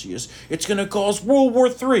Celsius, it's going to cause World War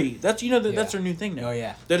III. That's, that's our new thing now. Oh,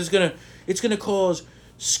 yeah. That it's going to cause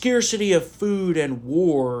scarcity of food and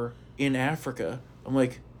war in Africa. I'm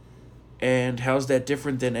like, and how's that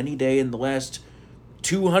different than any day in the last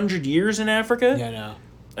 200 years in Africa? Yeah, no.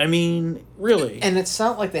 I mean, really. And it's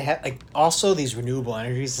not like they have, also these renewable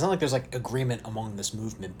energies, it's not like there's, agreement among this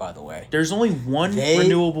movement, by the way. There's only one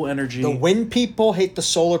renewable energy. The wind people hate the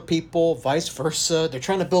solar people, vice versa. They're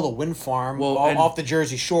trying to build a wind farm off the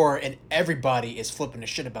Jersey Shore, and everybody is flipping a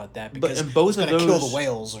shit about that because it's going to kill the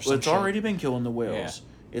whales or something. It's already been killing the whales.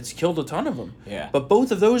 Yeah. It's killed a ton of them. Yeah. But both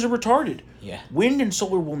of those are retarded. Yeah. Wind and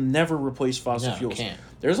solar will never replace fossil fuels. Can't.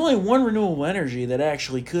 There's only one renewable energy that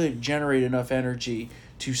actually could generate enough energy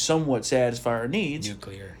to somewhat satisfy our needs.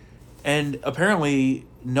 Nuclear. And apparently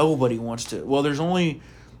nobody wants to. Well, there's only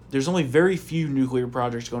very few nuclear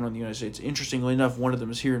projects going on in the United States. Interestingly enough, one of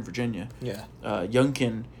them is here in Virginia. Yeah.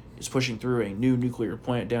 Youngkin is pushing through a new nuclear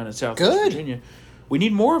plant down in Southwest Good. Virginia. We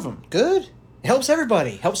need more of them. Good. It helps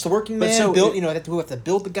everybody. Helps the working man so build. We have to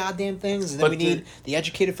build the goddamn things, and then we need the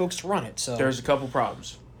educated folks to run it. So there's a couple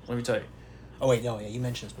problems. Let me tell you. Oh wait, no, yeah, you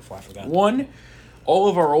mentioned this before. I forgot. One, all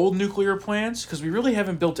of our old nuclear plants, because we really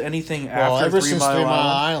haven't built anything after ever 3 since Mile 3 Mile Island.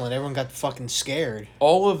 Island, everyone got fucking scared.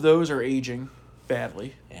 All of those are aging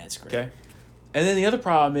badly. Yeah, it's great. Okay. And then the other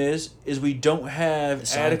problem is we don't have adequate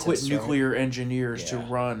scientists, right? nuclear engineers to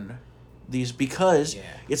run these because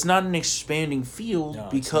it's not an expanding field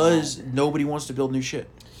because nobody wants to build new shit.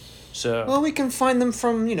 So Well, we can find them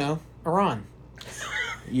from Iran.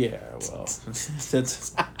 yeah, well,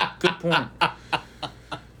 that's a good point.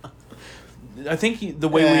 I think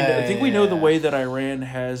we know the way that Iran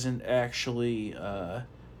hasn't actually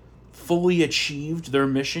fully achieved their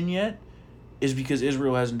mission yet is because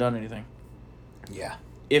Israel hasn't done anything. Yeah.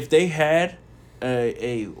 If they had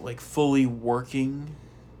a fully working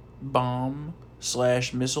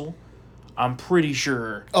bomb/missile, I'm pretty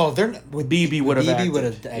sure. Oh, BB would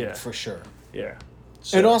have acted for sure. Yeah.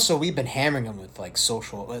 So. And also, we've been hammering them with not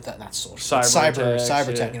social, cyber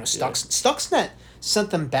attack. Stuxnet sent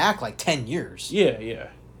them back 10 years. Yeah.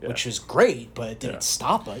 Which was great, but it didn't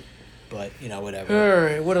stop it. But whatever. All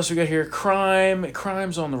right, what else we got here?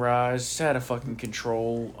 Crime's on the rise. It's out of fucking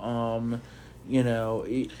control. In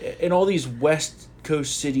all these West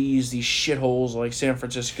Coast cities, these shitholes like San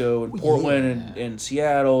Francisco and Portland and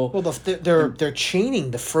Seattle. Well, they're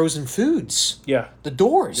chaining the frozen foods. Yeah. The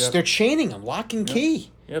doors. Yep. They're chaining them, lock and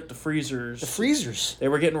key. Yep, the freezers. The freezers. They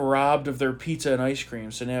were getting robbed of their pizza and ice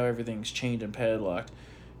cream, so now everything's chained and padlocked.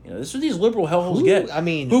 This is what these liberal hellholes get. I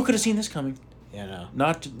mean, who could have seen this coming? Yeah, no.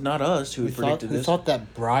 Not us who predicted this. Who thought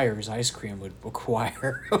that Breyer's ice cream would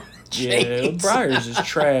require yeah, Breyer's is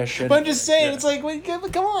trash. But I'm just saying, it's like, wait, come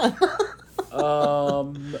on.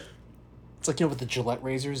 It's like, with the Gillette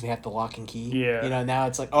razors, they have the lock and key. Yeah. Now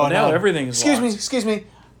it's like, now everything is locked. Excuse me.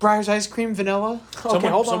 Breyer's ice cream, vanilla. Okay,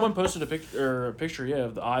 hold on. Someone posted a picture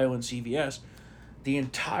of the aisle in CVS. The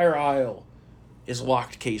entire aisle is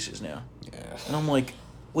locked cases now. Yeah. And I'm like,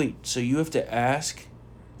 wait, so you have to ask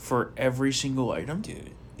for every single item? Dude,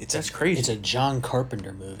 that's crazy. It's a John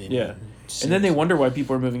Carpenter movie. Yeah. Man. And then they wonder why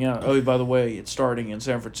people are moving out. Oh, by the way, it's starting in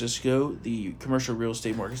San Francisco. The commercial real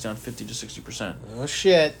estate market's down 50 to 60%. Oh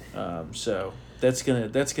shit. So that's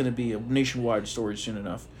gonna be a nationwide story soon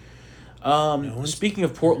enough. Speaking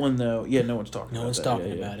of Portland, though, no one's talking. No one's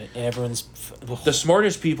talking about it. Everyone's the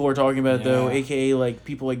smartest people are talking about it, though, aka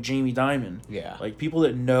people like Jamie Dimon. Yeah. People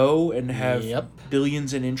that know and have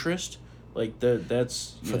billions in interest.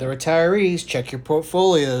 That's for the retirees. Check your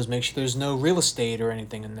portfolios. Make sure there's no real estate or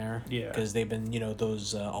anything in there. Yeah, because they've been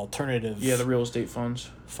those alternative. Yeah, the real estate funds.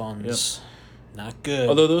 Yep. Not good.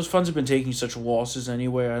 Although those funds have been taking such losses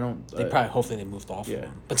anyway, I don't. Hopefully they moved off. Yeah,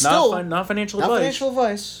 but not financial advice. Not financial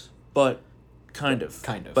advice. But kind of.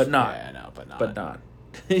 But not. Yeah, no, but not. But not.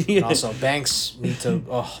 And also, banks need to.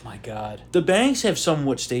 Oh my God. The banks have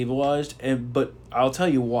somewhat stabilized, but I'll tell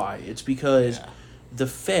you why. It's because the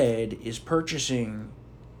Fed is purchasing,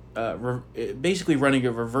 basically running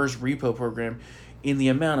a reverse repo program, in the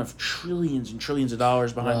amount of trillions and trillions of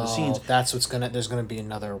dollars behind the scenes. That's what's gonna. There's gonna be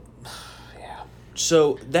another.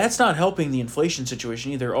 So that's not helping the inflation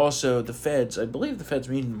situation either. Also, I believe the Fed's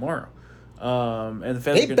meeting tomorrow. And the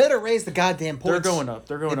Fed better raise the goddamn points. They're going up.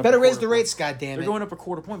 They better raise the rates, goddamn it. They're going up a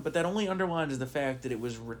quarter point, but that only underlines the fact that it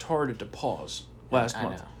was retarded to pause last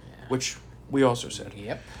month, which we also said.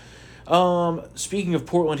 Yep. Speaking of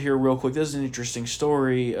Portland here real quick, this is an interesting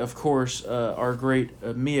story. Of course, our great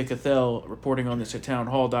Mia Cathell reporting on this at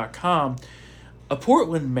townhall.com. A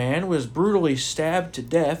Portland man was brutally stabbed to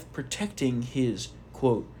death protecting his,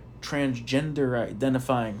 quote, transgender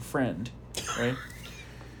identifying friend, right?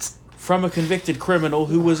 From a convicted criminal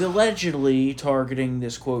who was allegedly targeting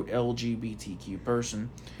this, quote, LGBTQ person.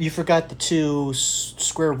 You forgot the two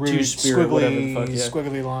square root,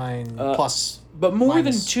 squiggly line plus. But more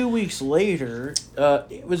than 2 weeks later,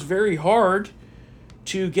 it was very hard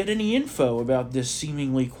to get any info about this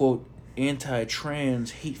seemingly, quote,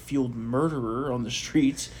 anti-trans, hate-fueled murderer on the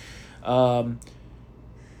streets.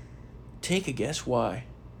 Take a guess why.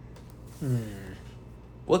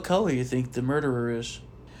 What color do you think the murderer is?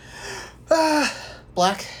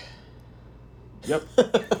 Black. Yep.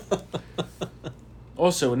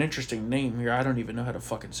 Also, an interesting name here. I don't even know how to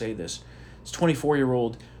fucking say this. It's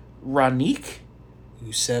 24-year-old Ranique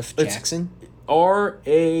Youssef Jackson.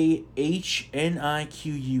 Rahnique.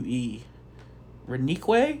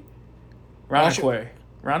 Ranique?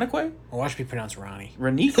 Ranique? Well, watch me pronounce Ronnie.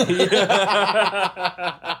 Ranique?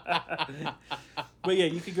 But yeah,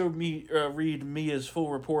 you could go read Mia's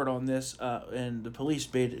full report on this, and the police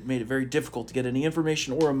made it very difficult to get any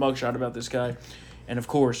information or a mugshot about this guy. And of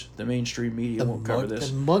course, the mainstream media won't cover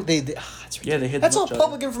this. That's ridiculous. Yeah, they hit. That's all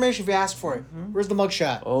public information if you ask for it. Where's the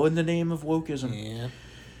mugshot? Oh, in the name of wokeism. Yeah.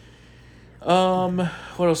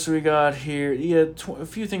 What else do we got here? Yeah, a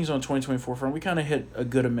few things on 2024 front. We kind of hit a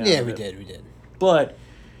good amount. Yeah, we did. But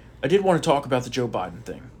I did want to talk about the Joe Biden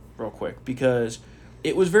thing real quick because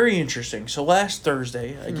it was very interesting. So last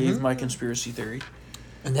Thursday, I gave my conspiracy theory.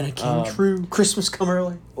 And then it came true. Christmas come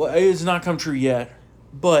early. Well, it's not come true yet,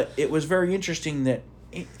 but it was very interesting that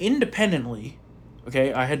independently,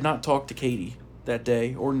 okay, I had not talked to Katie that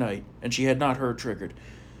day or night, and she had not heard Triggered.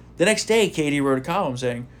 The next day, Katie wrote a column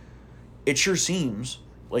saying, it sure seems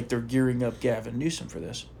like they're gearing up Gavin Newsom for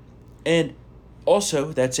this. And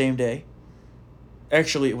also, that same day,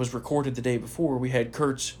 actually, it was recorded the day before, we had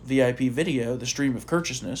Kurt's VIP video, the stream of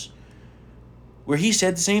courteousness, where he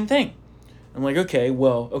said the same thing. I'm like, okay,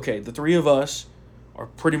 the three of us are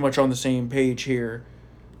pretty much on the same page here.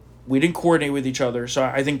 We didn't coordinate with each other, so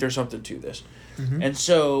I think there's something to this. And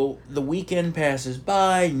so the weekend passes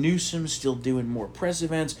by, Newsom's still doing more press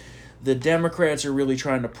events. The Democrats are really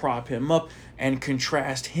trying to prop him up and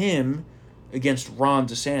contrast him against Ron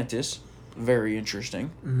DeSantis. Very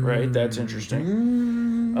interesting, right? That's interesting.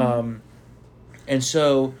 And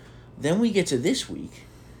so then we get to this week,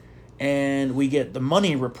 and we get the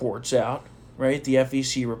money reports out, right? The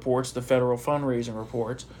FEC reports, the federal fundraising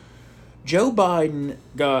reports. Joe Biden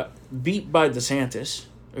got beat by DeSantis,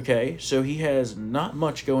 okay? So he has not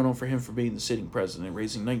much going on for him for being the sitting president,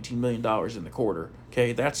 raising $19 million in the quarter,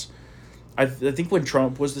 okay? That's... I think when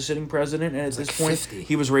Trump was the sitting president, and at this point, 50.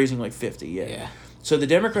 he was raising like 50, yeah. So the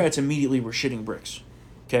Democrats immediately were shitting bricks,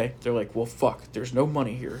 okay? They're like, well, fuck, there's no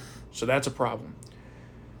money here, so that's a problem.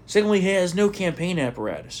 Secondly, he has no campaign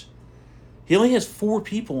apparatus. He only has 4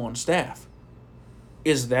 people on staff.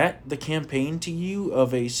 Is that the campaign to you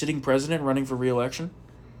of a sitting president running for re-election?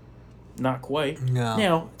 Not quite. No.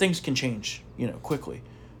 Now, things can change, quickly.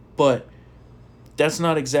 But that's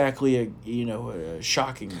not exactly a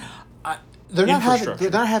shocking... They're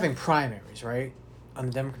not having primaries, right? On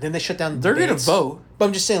the Democrat, then they shut down. They're going to vote, but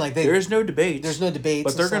I'm just saying, like there's no debates. There's no debates,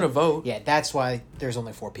 but they're going to vote. Yeah, that's why there's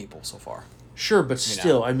only 4 people so far. Sure, but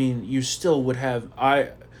still, I mean, you still would have agreed.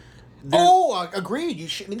 You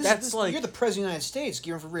should. I mean, you're the president of the United States,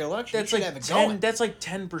 gearing for re-election. That's like have it going. That's like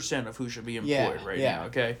 10% of who should be employed now.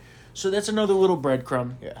 Okay, so that's another little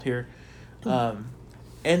breadcrumb here,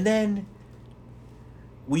 and then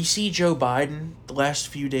we see Joe Biden the last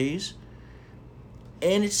few days.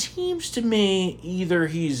 And it seems to me either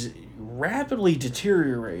he's rapidly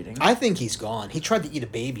deteriorating. I think he's gone. He tried to eat a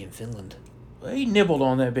baby in Finland. Well, he nibbled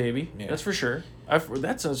on that baby. Yeah. That's for sure.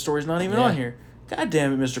 That's a story's not even on here. God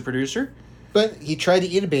damn it, Mr. Producer. But he tried to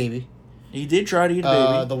eat a baby. He did try to eat a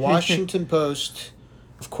baby. The Washington Post,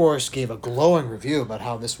 of course, gave a glowing review about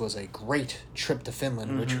how this was a great trip to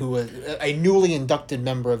Finland, who was a newly inducted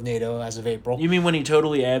member of NATO as of April. You mean when he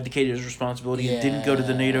totally abdicated his responsibility and didn't go to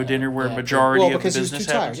the NATO dinner where a majority of the business he was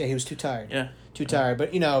too tired. happens? Yeah, he was too tired. Yeah. Too tired.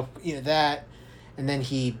 But, that... And then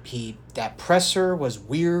he that presser was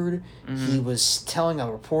weird. He was telling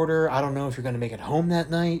a reporter, I don't know if you're going to make it home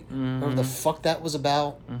that night. Whatever the fuck that was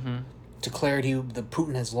about. Declared the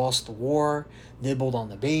Putin has lost the war. Nibbled on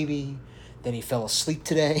the baby. Then he fell asleep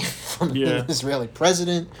today from the Israeli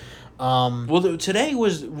president. Today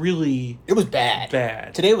was really... It was bad.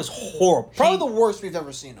 Today was horrible. Probably the worst we've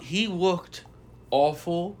ever seen him. He looked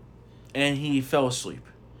awful, and he fell asleep.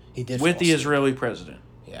 He did with the Israeli president.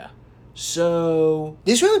 Yeah. So...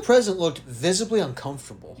 The Israeli president looked visibly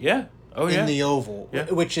uncomfortable. Yeah. Oh, yeah. In the Oval. Yeah.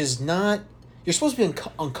 Which is not... You're supposed to be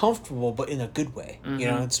uncomfortable, but in a good way.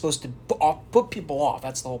 It's supposed to put people off.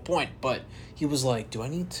 That's the whole point. But he was like, do I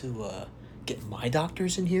need to... get my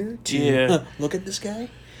doctors in here to look at this guy?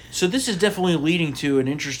 So this is definitely leading to an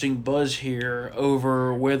interesting buzz here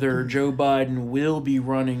over whether Joe Biden will be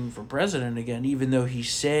running for president again, even though he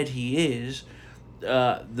said he is.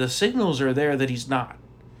 The signals are there that he's not.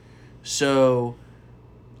 So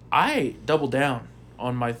I double down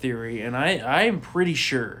on my theory, and I'm pretty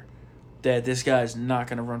sure that this guy's not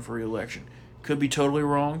going to run for re-election. Could be totally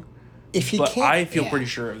wrong. I feel pretty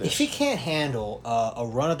sure of this. If he can't handle a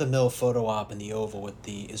run-of-the-mill photo op in the Oval with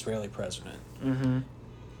the Israeli president,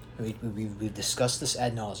 we've discussed this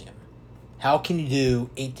ad nauseum. How can you do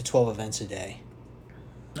 8 to 12 events a day?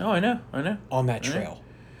 Oh, I know. On that trail.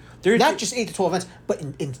 Not just 8 to 12 events, but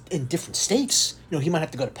in different states. He might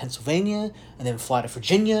have to go to Pennsylvania, and then fly to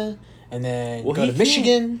Virginia, and then go to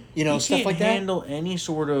Michigan, stuff like that. He can't handle any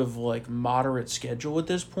sort of, moderate schedule at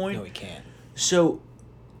this point. No, he can't. So...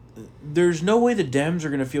 there's no way the Dems are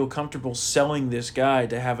going to feel comfortable selling this guy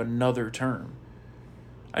to have another term.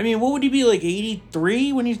 I mean, what would he be, like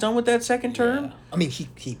 83 when he's done with that second term? Yeah. I mean,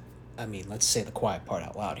 I mean, let's say the quiet part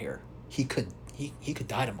out loud here. He could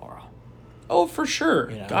die tomorrow. Oh, for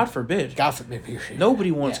sure. You know? God forbid. God forbid.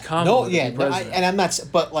 Nobody wants Kamala to be president. And I'm not.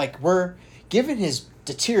 But like, we're given his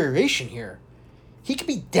deterioration here, he could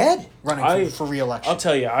be dead running for re-election. I'll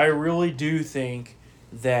tell you, I really do think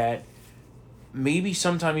that maybe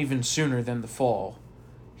sometime even sooner than the fall,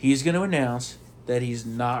 he's going to announce that he's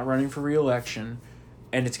not running for re-election,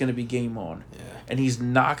 and it's going to be game on. Yeah. And he's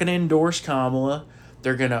not going to endorse Kamala.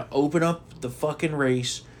 They're going to open up the fucking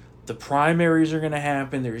race. The primaries are going to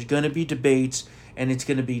happen. There's going to be debates, and it's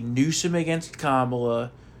going to be Newsom against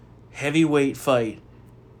Kamala, heavyweight fight.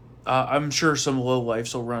 I'm sure some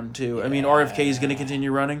lowlifes will run too. Yeah. I mean, RFK is going to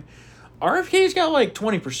continue running. RFK's got like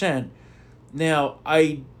 20%. Now,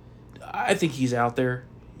 I think he's out there.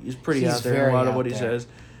 He's pretty out there in a lot of what he says.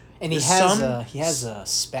 And he has a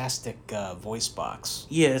spastic voice box.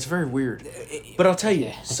 Yeah, it's very weird. But I'll tell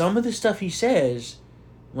you, some of the stuff he says,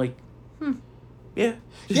 like, yeah.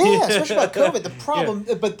 Yeah, especially about COVID. The problem,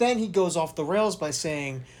 but then he goes off the rails by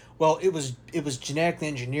saying, well, it was genetically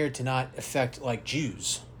engineered to not affect, like,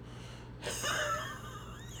 Jews.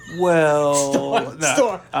 Well,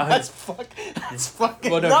 that's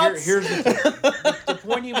fucking well, no, nuts. Here's the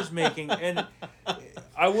point he was making, and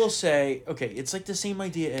I will say, okay, it's like the same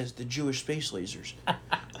idea as the Jewish space lasers.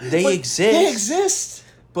 They exist. They exist.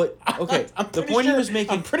 But, okay, the point he was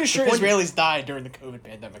making... I'm pretty sure Israelis died during the COVID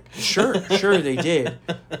pandemic. Sure they did.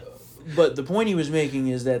 But the point he was making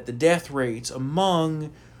is that the death rates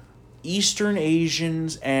among Eastern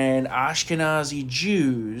Asians and Ashkenazi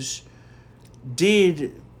Jews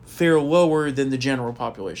did fare lower than the general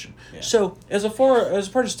population. Yeah. So, as part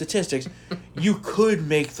of statistics, you could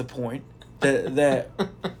make the point that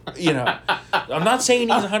you know, I'm not saying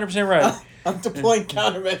he's 100% right. I'm deploying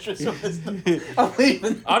countermeasures from this. I'm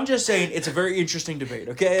leaving. I'm just saying it's a very interesting debate,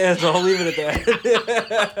 okay? So I'll leave it at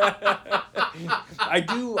that. I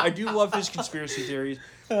do love his conspiracy theories.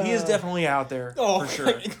 He is definitely out there, for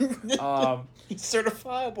sure. He's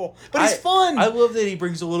certifiable. But he's fun. I love that he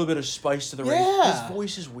brings a little bit of spice to the race. Yeah. His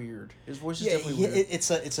voice is weird. His voice is definitely weird.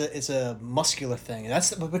 It's a muscular thing.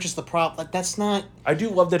 Which is the problem. Like, that's not... I do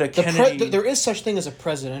love that Kennedy... there is such thing as a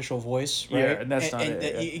presidential voice, right? Yeah, and that's not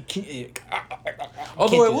it.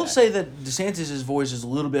 Although I will say that DeSantis' voice is a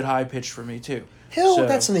little bit high-pitched for me, too.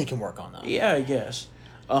 That's something he can work on, though. Yeah, I guess.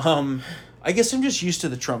 I guess I'm just used to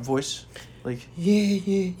the Trump voice. Like,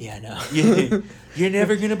 yeah, I know. Yeah, you're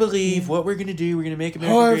never gonna believe what we're gonna do. We're gonna make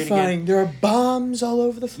America great again. There are bombs all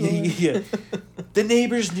over the floor. Yeah. The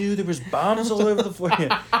neighbors knew there was bombs all over the floor.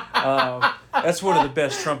 Yeah. That's one of the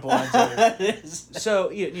best Trump lines ever. So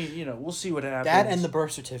you know, we'll see what happens. That and the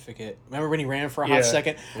birth certificate. Remember when he ran for a hot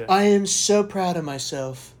second? Yeah. I am so proud of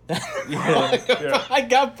myself. I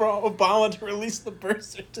got Obama to release the birth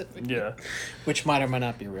certificate. Yeah. Which might or might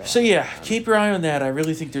not be real. So yeah, keep your eye on that. I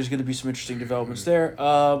really think there's going to be some interesting developments there.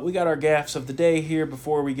 We got our gaffes of the day here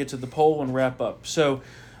before we get to the poll and wrap up. So,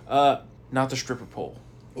 not the stripper poll.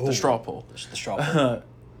 Ooh, the straw poll. The straw poll.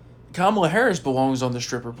 Kamala Harris belongs on the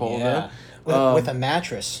stripper poll, though. With a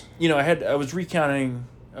mattress. You know, I was recounting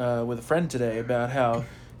with a friend today about how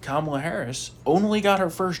Kamala Harris only got her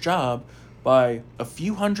first job by a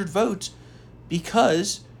few hundred votes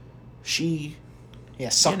because she... Yeah,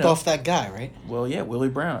 sucked off that guy, right? Well, yeah, Willie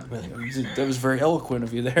Brown. That was very eloquent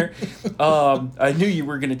of you there. I knew you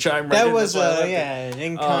were going to chime right in. That was an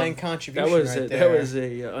in-kind contribution right there. That was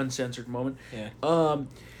a uncensored moment. Yeah.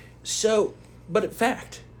 But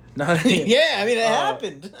fact. Not yeah, I mean, it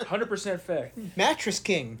happened. 100% fact. Mattress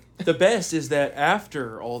King. The best is that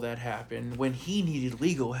after all that happened, when he needed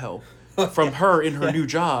legal help from her in her new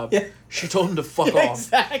job, she told him to fuck off.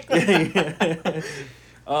 Exactly.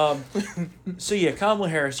 So yeah, Kamala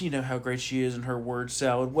Harris, you know how great she is in her word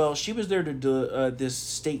salad. Well, she was there to do this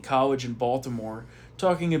state college in Baltimore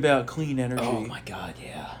talking about clean energy. Oh my God,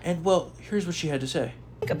 yeah. And well, here's what she had to say.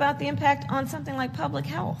 Think about the impact on something like public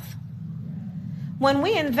health. When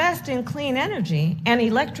we invest in clean energy and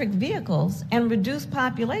electric vehicles and reduce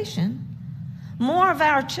population, more of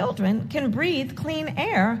our children can breathe clean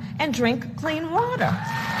air and drink clean water.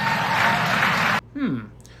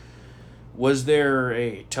 Was there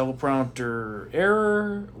a teleprompter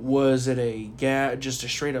error? Was it just a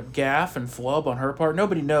straight up gaffe and flub on her part?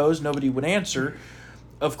 Nobody knows. Nobody would answer.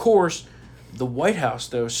 Of course, the White House,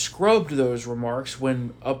 though, scrubbed those remarks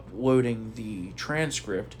when uploading the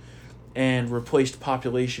transcript and replaced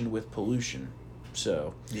population with pollution.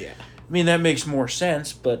 So yeah. I mean, that makes more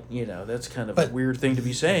sense, but, that's kind of a weird thing to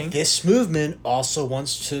be saying. This movement also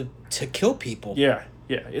wants to kill people. Yeah,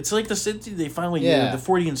 yeah. It's like they finally, the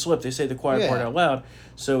Freudian slip, they say the quiet part out loud,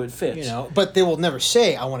 so it fits. But they will never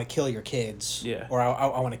say, I want to kill your kids. Yeah. Or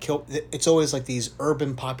I want to kill... It's always like these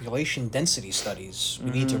urban population density studies.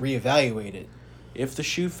 We need to reevaluate it. If the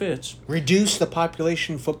shoe fits. Reduce the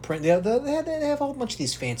population footprint. They have a whole bunch of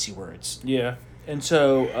these fancy words. Yeah. And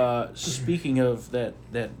so, speaking of that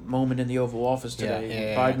moment in the Oval Office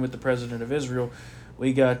today, Biden with the president of Israel,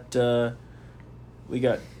 we got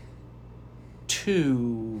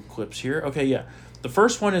two clips here. Okay, yeah. The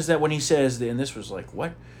first one is that when he says, and this was like,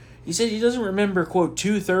 what? He said he doesn't remember, quote,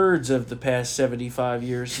 2/3 of the past 75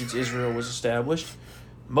 years since Israel was established.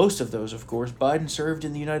 Most of those, of course, Biden served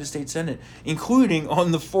in the United States Senate, including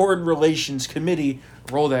on the Foreign Relations Committee.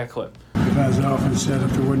 Roll that clip. As I often said, if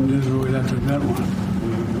there wasn't Israel, we'd have to invent one.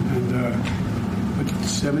 And but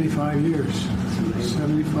 75 years.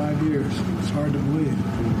 75 years. It's hard to believe.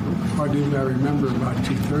 It's hard to even remember about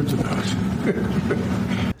 2/3 of those.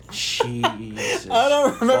 Jesus. I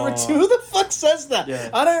don't remember who the fuck says that? Yeah.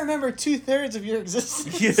 I don't remember 2/3 of your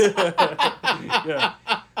existence. Yeah.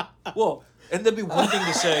 Well, and that'd be one thing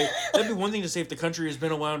to say. That'd be one thing to say if the country has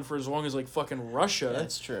been around for as long as, like, fucking Russia.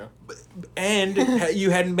 That's true. And you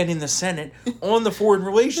hadn't been in the Senate on the Foreign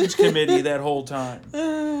Relations Committee that whole time.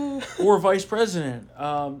 Or vice president.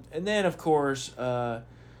 And then, of course,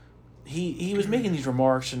 he was making these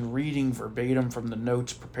remarks and reading verbatim from the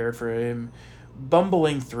notes prepared for him,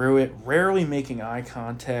 bumbling through it, rarely making eye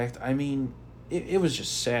contact. I mean, it was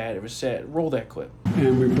just sad. It was sad. Roll that clip.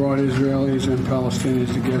 And we brought Israelis and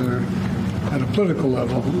Palestinians together at a political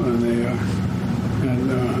level, and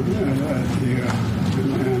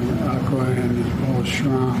Akwa and Paul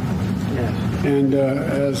Schramm. Yes. And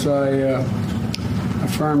as I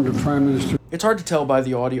affirmed the Prime Minister. It's hard to tell by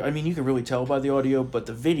the audio. I mean, you can really tell by the audio, but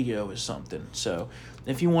the video is something. So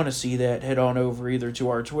if you want to see that, head on over either to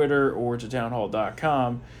our Twitter or to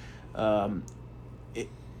townhall.com.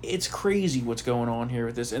 It's crazy what's going on here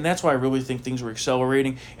with this, and that's why I really think things were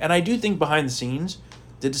accelerating. And I do think behind the scenes,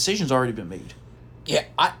 the decision's already been made. Yeah,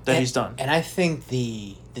 he's done. And I think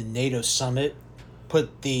the NATO summit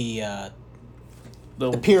put the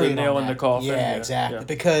period nail on in that. the coffin. Yeah, exactly. Yeah.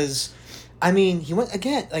 Because, I mean, he went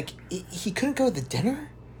again. Like he couldn't go to the dinner.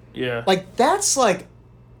 Yeah. Like that's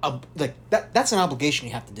that's an obligation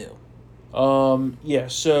you have to do. Yeah,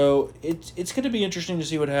 so it's going to be interesting to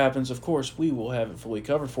see what happens. Of course, we will have it fully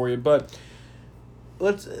covered for you, but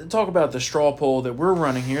let's talk about the straw poll that we're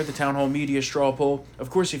running here, the Town Hall Media straw poll. Of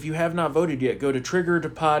course, if you have not voted yet, go to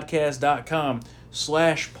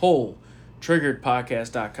triggeredpodcast.com/poll,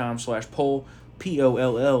 triggeredpodcast.com/poll,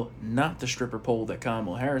 POLL, not the stripper poll that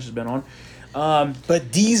Kamala Harris has been on.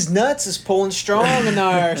 But D's Nuts is pulling strong in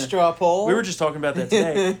our straw poll. We were just talking about that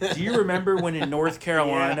today. Do you remember when in North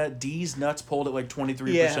Carolina, D's Nuts polled at like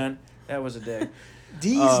 23%? Yeah. That was a day.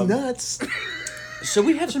 D's Nuts. So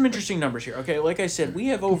we have some interesting numbers here. Okay, like I said, we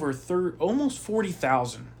have over almost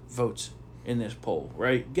 40,000 votes in this poll,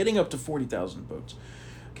 right? Getting up to 40,000 votes.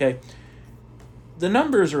 Okay. The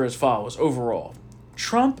numbers are as follows overall.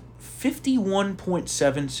 Trump,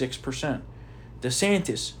 51.76%.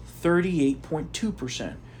 DeSantis,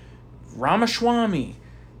 38.2%. Ramaswamy,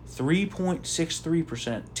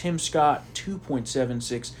 3.63%. Tim Scott,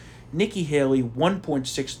 2.76%. Nikki Haley,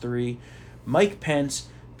 1.63%. Mike Pence,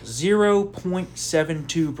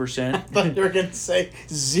 0.72%. I thought you were going to say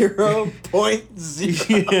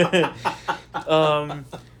 0.0.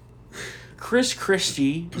 Chris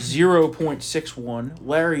Christie, 0.61%.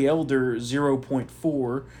 Larry Elder,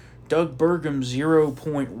 0.4%. Doug Burgum,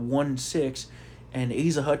 0.16%. And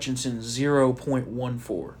Asa Hutchinson,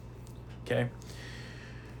 0.14%. Okay?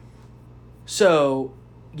 So,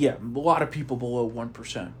 yeah, a lot of people below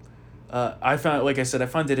 1%. I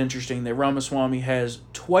find it interesting that Ramaswamy has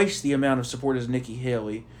twice the amount of support as Nikki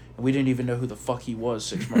Haley, and we didn't even know who the fuck he was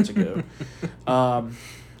 6 months ago.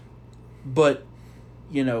 But,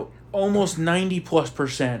 almost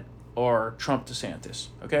 90+% are Trump DeSantis,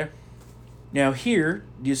 okay? Now here,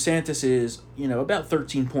 DeSantis is, about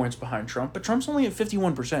 13 points behind Trump, but Trump's only at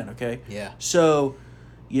 51%, okay? Yeah. So,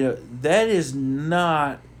 that is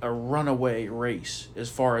not a runaway race as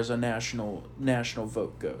far as a national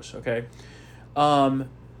vote goes, okay?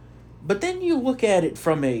 But then you look at it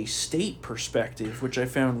from a state perspective, which I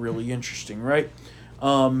found really interesting, right?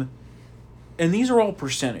 And these are all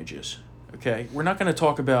percentages, okay? We're not going to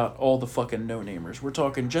talk about all the fucking no-namers. We're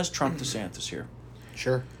talking just Trump DeSantis here.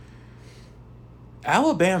 Sure.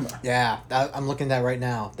 Alabama. Yeah, I'm looking at that right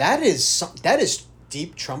now. That is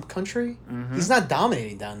deep Trump country. Mm-hmm. He's not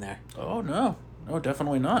dominating down there. Oh, no. No,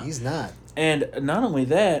 definitely not. He's not. And not only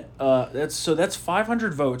that, that's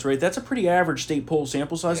 500 votes, right? That's a pretty average state poll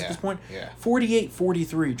sample size at this point. Yeah.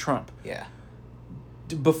 48-43 Trump. Yeah.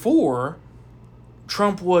 Before,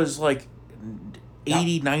 Trump was like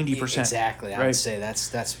 80-90%. Exactly. I would say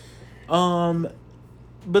that's.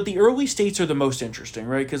 But the early states are the most interesting,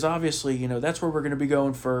 right? Because obviously, that's where we're going to be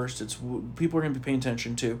going first. It's people are going to be paying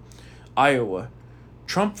attention to. Iowa,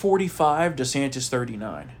 Trump 45, DeSantis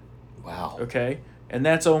 39. Wow. Okay, and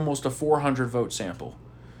that's almost a 400 vote sample.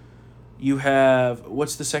 You have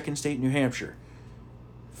what's the second state? New Hampshire.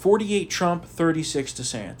 48 Trump, 36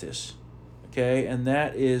 DeSantis. Okay, and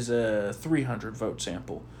that is a 300 vote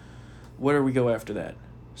sample. Where do we go after that?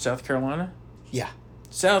 South Carolina? Yeah.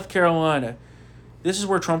 South Carolina. This is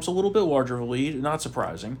where Trump's a little bit larger of a lead, not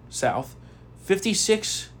surprising. South.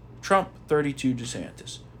 56 Trump, 32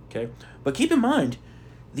 DeSantis. Okay? But keep in mind,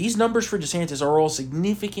 these numbers for DeSantis are all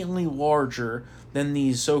significantly larger than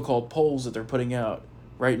these so-called polls that they're putting out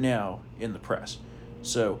right now in the press.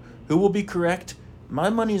 So, who will be correct?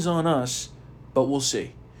 My money's on us, but we'll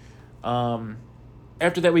see. After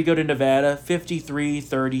that, we go to Nevada,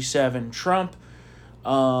 53-37 Trump.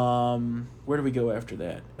 Where do we go after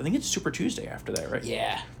that? I think it's Super Tuesday after that, right?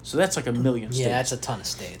 Yeah. So that's like a million states. Yeah, that's a ton of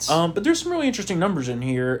states. But there's some really interesting numbers in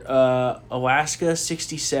here. Alaska,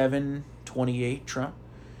 67-28 Trump.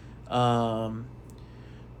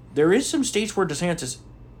 There is some states where DeSantis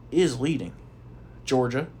is leading.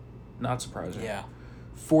 Georgia, not surprising. Yeah.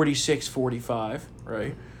 46-45,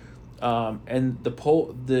 right? And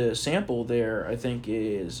the sample there, I think,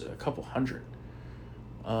 is a couple hundred.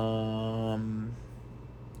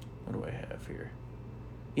 What do I have here?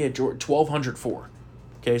 Yeah, 1,204.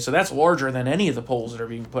 Okay, so that's larger than any of the polls that are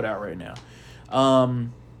being put out right now.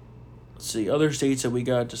 Let's see, other states that we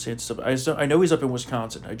got to say stuff. I know he's up in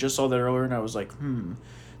Wisconsin. I just saw that earlier, and I was like,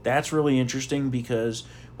 that's really interesting because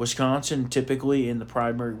Wisconsin typically in the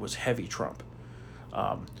primary was heavy Trump.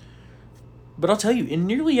 But I'll tell you, in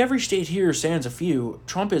nearly every state here, sans a few,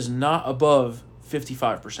 Trump is not above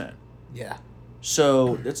 55%. Yeah.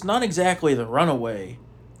 So it's not exactly the runaway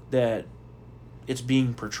that it's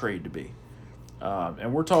being portrayed to be.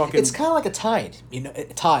 And we're talking... It's kind of like a tide,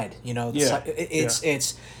 It's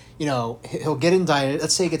he'll get indicted.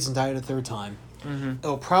 Let's say he gets indicted a third time. Mm-hmm.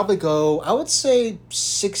 It'll probably go, I would say,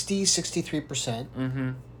 63%.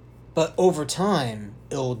 Mm-hmm. But over time,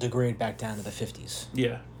 it'll degrade back down to the 50s.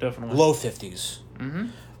 Yeah, definitely. Low 50s. Mm-hmm.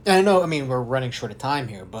 And I know, we're running short of time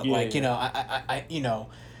here, but I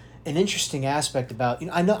an interesting aspect about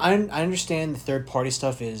I understand the third party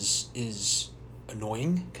stuff is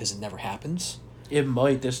annoying because it never happens. It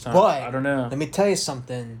might this time. But I don't know. Let me tell you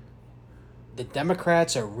something. The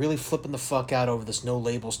Democrats are really flipping the fuck out over this no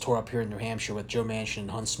labels tour up here in New Hampshire with Joe Manchin,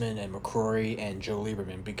 Huntsman, and McCrory and Joe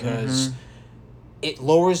Lieberman because it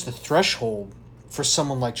lowers the threshold for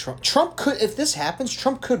someone like Trump. Trump could, if this happens,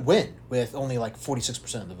 Trump could win with only like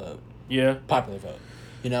 46% of the vote. Yeah. Popular vote.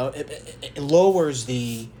 It lowers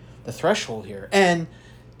the threshold here. And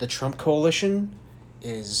the Trump coalition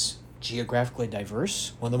is geographically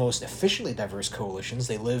diverse, one of the most efficiently diverse coalitions.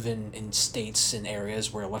 They live in states and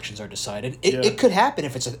areas where elections are decided. It could happen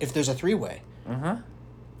if there's a three-way.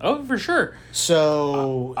 Oh, for sure.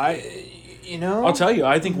 So I'll tell you,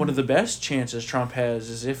 I think one of the best chances Trump has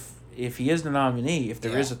is if he is the nominee, if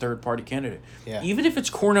there is a third party candidate. Yeah. Even if it's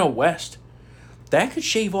Cornel West, that could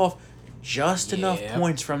shave off just enough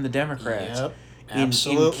points from the Democrats. Yep. In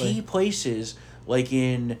Absolutely. key places like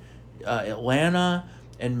in Atlanta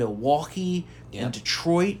and Milwaukee and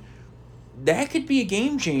Detroit. That could be a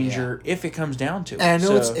game changer if it comes down to it. And I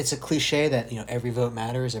know it's a cliche that every vote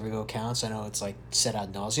matters, every vote counts. I know it's like said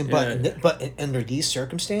ad nauseum, but under these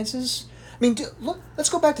circumstances, look, let's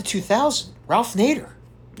go back to 2000. Ralph Nader.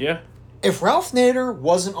 Yeah. If Ralph Nader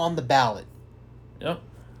wasn't on the ballot,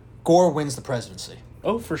 Gore wins the presidency.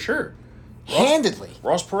 Oh, for sure. Handedly.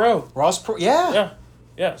 Ross Perot. Yeah.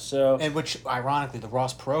 Yeah. So. And which, ironically, the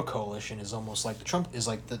Ross Perot coalition is almost like the Trump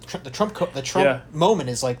moment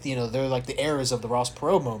is like they're like the heirs of the Ross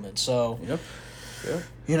Perot moment. So. Yep.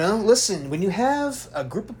 Listen, when you have a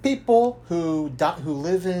group of people who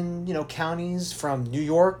live in counties from New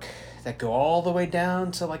York that go all the way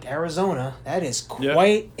down to like Arizona, that is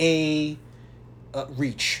quite a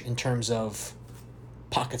reach in terms of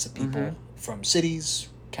pockets of people from cities,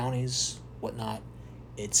 counties, whatnot.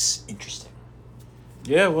 It's interesting.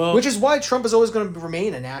 Yeah, well, which is why Trump is always going to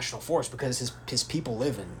remain a national force because his people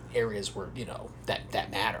live in areas where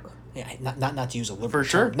that matter. Yeah, not to use a liberal For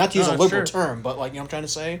sure. term. Not to use a liberal true. term, but like, you know what I'm trying to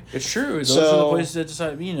say? It's true. Those are the places that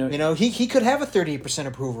decide, You know, he could have a 38%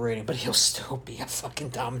 approval rating, but he'll still be a fucking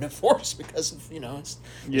dominant force because of, you know,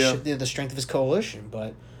 the strength of his coalition,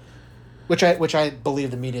 but which I believe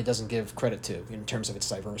the media doesn't give credit to in terms of its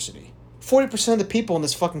diversity. 40% of the people in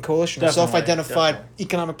this fucking coalition are self-identified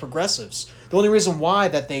economic progressives. The only reason why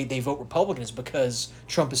that they vote Republican is because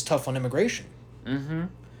Trump is tough on immigration. Mm-hmm.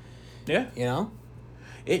 Yeah. You know?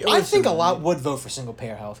 I think a lot would vote for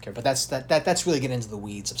single-payer health care, but that's really getting into the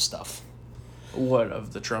weeds of stuff. What,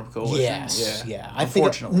 of the Trump coalition? Yes, yeah. I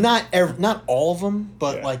think not all of them,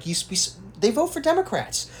 but like they vote for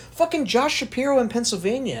Democrats. Fucking Josh Shapiro in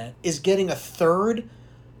Pennsylvania is getting a third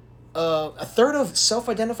of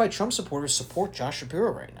self-identified Trump supporters support Josh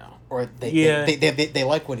Shapiro right now, or they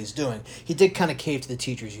like what he's doing. He did kind of cave to the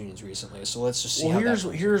teachers' unions recently, so let's just see. Well,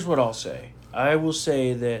 here's what I'll say. I will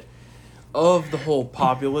say that of the whole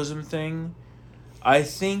populism thing, I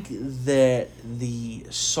think that the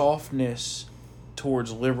softness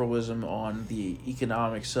towards liberalism on the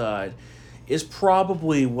economic side is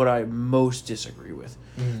probably what I most disagree with.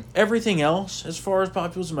 Mm-hmm. Everything else, as far as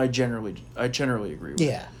populism, I generally agree with.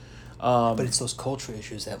 Yeah. But it's those cultural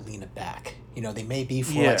issues that lean it back. You know, they may be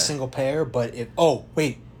for like single payer, but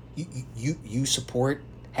you support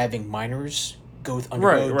having minors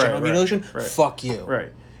undergo general mutilation? Right. Fuck you.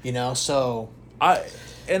 Right. You know, so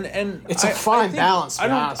it's a fine balance.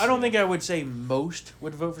 I don't think I would say most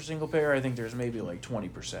would vote for single payer. I think there's maybe like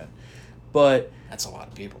 20%, but that's a lot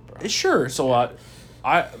of people, bro. Sure, it's a lot.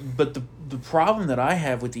 But the problem that I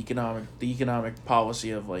have with the economic policy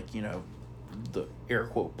of, like, you know, the air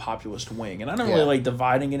quote populist wing, and I don't really like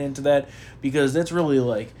dividing it into that, because that's really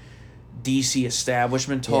like DC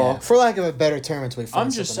establishment talk. Yeah. For lack of a better term, until we find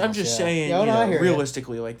I'm just saying,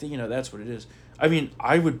 realistically, like, that's what it is. I mean,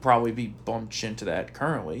 I would probably be bumped into that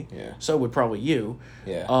currently. Yeah. So would probably you.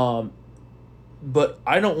 Yeah. But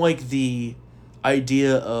I don't like the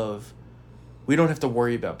idea of we don't have to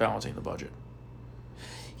worry about balancing the budget.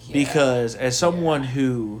 Yeah. Because as someone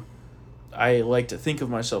who, I like to think of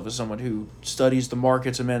myself as someone who studies the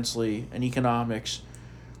markets immensely and economics,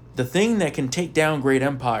 the thing that can take down great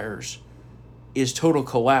empires is total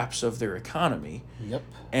collapse of their economy. Yep.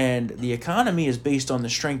 And the economy is based on the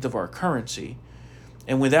strength of our currency.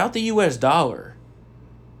 And without the U.S. dollar,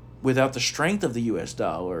 without the strength of the U.S.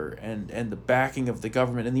 dollar and the backing of the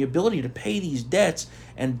government and the ability to pay these debts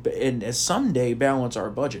and someday balance our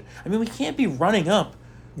budget. I mean, we can't be running up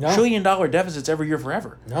 $1 trillion deficits every year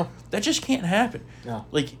forever. No. That just can't happen. No.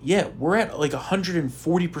 Like, we're at like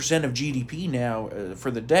 140% of GDP now for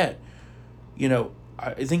the debt. You know,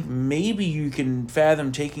 I think maybe you can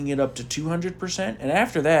fathom taking it up to 200%, and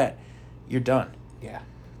after that, you're done. Yeah.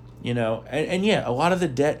 You know, and a lot of the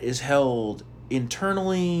debt is held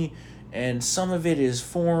internally, and some of it is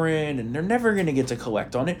foreign, and they're never going to get to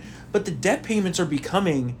collect on it. But the debt payments are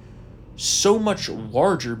becoming so much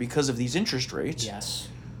larger because of these interest rates. Yes.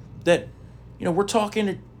 That, you know, we're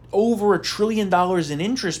talking over $1 trillion in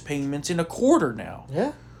interest payments in a quarter now.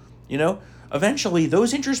 Yeah. You know, eventually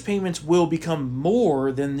those interest payments will become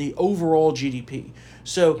more than the overall GDP.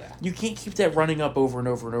 So you can't keep that running up over and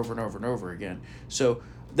over and over and over and over again. So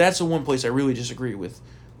that's the one place I really disagree with,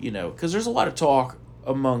 you know, because there's a lot of talk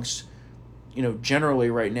amongst, you know, generally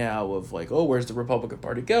right now of like, oh, where's the Republican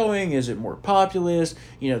Party going? Is it more populist?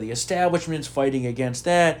 You know, the establishment's fighting against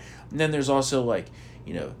that. And then there's also like,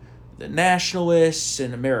 you know, the nationalists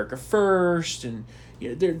and America First, and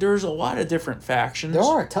you know, there's a lot of different factions. There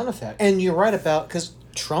are a ton of factions. And you're right about, because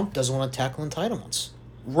Trump doesn't want to tackle entitlements.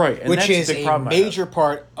 Right. And which that's is a major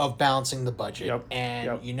part of balancing the budget. Yep.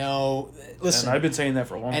 And, you know, listen. And I've been saying that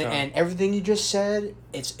for a long time. And everything you just said,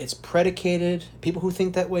 it's predicated, people who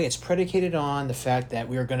think that way, it's predicated on the fact that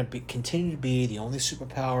we are going to continue to be the only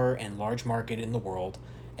superpower and large market in the world.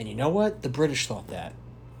 And you know what? The British thought that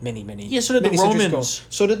many so did the Romans.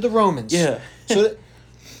 So did the Romans. Yeah. So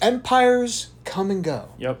empires come and go.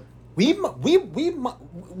 Yep.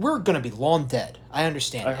 We're going to be long dead. I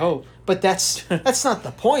understand. I hope. But that's not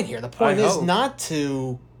the point here. The point is not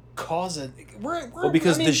to cause it.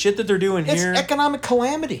 Because the shit that they're doing here, it's economic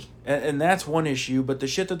calamity. And that's one issue. But the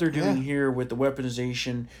shit that they're doing here with the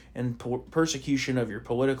weaponization and persecution of your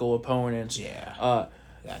political opponents,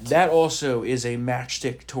 that also is a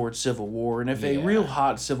matchstick towards civil war. And if a real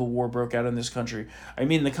hot civil war broke out in this country, I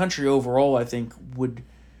mean, the country overall, I think would.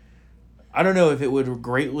 I don't know if it would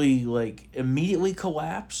greatly, like, immediately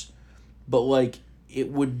collapse, but, like, it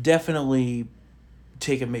would definitely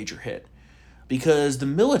take a major hit. Because the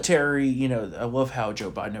military, you know, I love how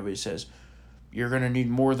Joe Biden always says, you're going to need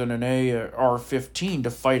more than an AR-15 to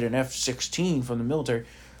fight an F-16 from the military.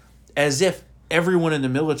 as if everyone in the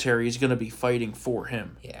military is going to be fighting for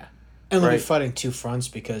him. Yeah. And they'll be fighting two fronts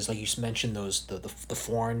because, like you mentioned, the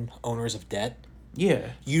foreign owners of debt. Yeah.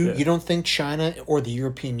 You don't think China or the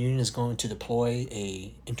European Union is going to deploy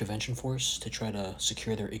a intervention force to try to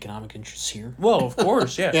secure their economic interests here? Well, of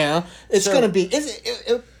course, yeah. Yeah. It's going to be...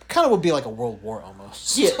 It kind of would be like a world war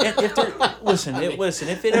almost. Yeah. Listen,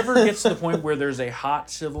 if it ever gets to the point where there's a hot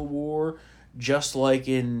civil war, just like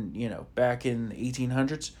in, back in the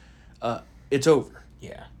 1800s, it's over.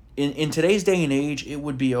 Yeah. In today's day and age, it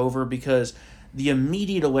would be over because the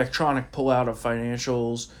immediate electronic pullout of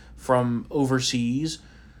financials from overseas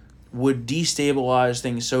would destabilize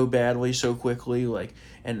things so badly, so quickly,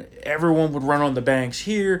 and everyone would run on the banks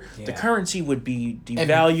here. Yeah. The currency would be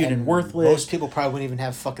devalued and worthless. Most people probably wouldn't even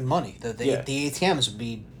have fucking money. The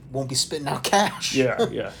ATMs won't be spitting out cash. Yeah.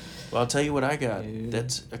 Well, I'll tell you what I got.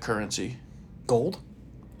 That's a currency. Gold?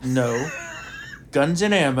 No. Guns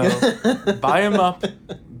and ammo. Buy them up.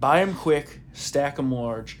 Buy them quick. Stack them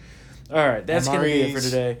large. All right, that's going to be it for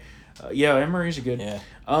today. MREs are good. Yeah.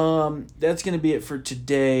 That's going to be it for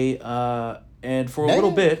today. And for a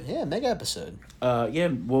little bit. Yeah, mega episode.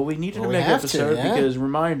 We needed a mega episode because,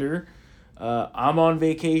 reminder, I'm on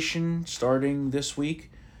vacation starting this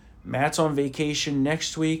week. Matt's on vacation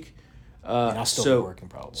next week. And I'll still be working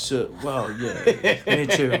probably.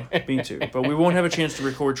 Me too. But we won't have a chance to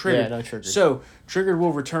record Triggered. Yeah, no Triggered. So, Triggered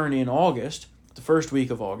will return in August, the first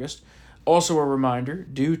week of August. Also a reminder,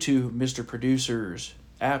 due to Mr. Producer's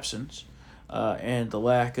absence and the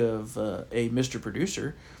lack of a Mr.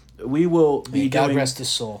 Producer, we will be doing... God rest his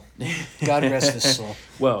soul. God rest his soul.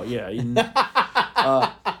 Well, yeah.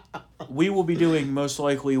 We will be doing most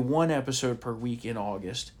likely one episode per week in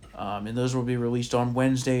August. And those will be released on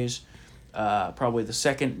Wednesdays, probably the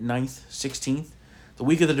 2nd, 9th, 16th. The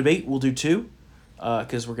week of the debate, we'll do 2,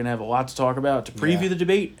 because we're going to have a lot to talk about to preview the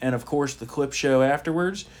debate. And, of course, the clip show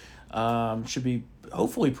afterwards should be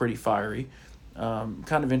hopefully pretty fiery.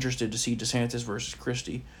 Kind of interested to see DeSantis versus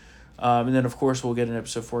Christie. And then, of course, we'll get an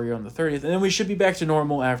episode for you on the 30th. And then we should be back to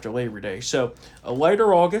normal after Labor Day. So, a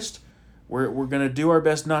lighter August. We're going to do our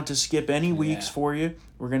best not to skip any weeks for you.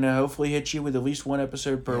 We're going to hopefully hit you with at least one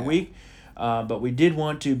episode per week. But we did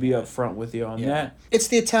want to be upfront with you on that. It's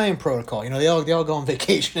the Italian protocol. They all go on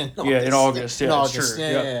vacation in August. Yeah, in August. Yeah, that's true.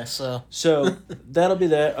 Yeah. So that'll be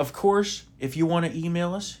that. Of course, if you want to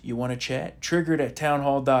email us, you want to chat,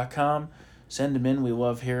 triggered@townhall.com. Send them in. We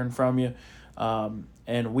love hearing from you.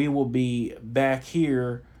 And we will be back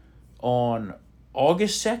here on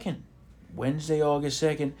August 2nd, Wednesday, August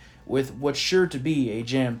 2nd, with what's sure to be a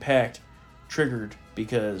jam-packed Triggered,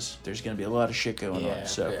 because there's going to be a lot of shit going on.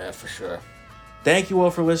 So yeah, for sure. Thank you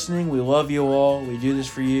all for listening. We love you all. We do this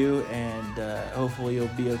for you, and hopefully you'll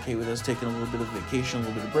be okay with us taking a little bit of vacation, a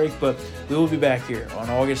little bit of break. But we will be back here on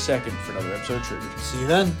August 2nd for another episode of Triggered. See you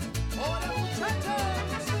then.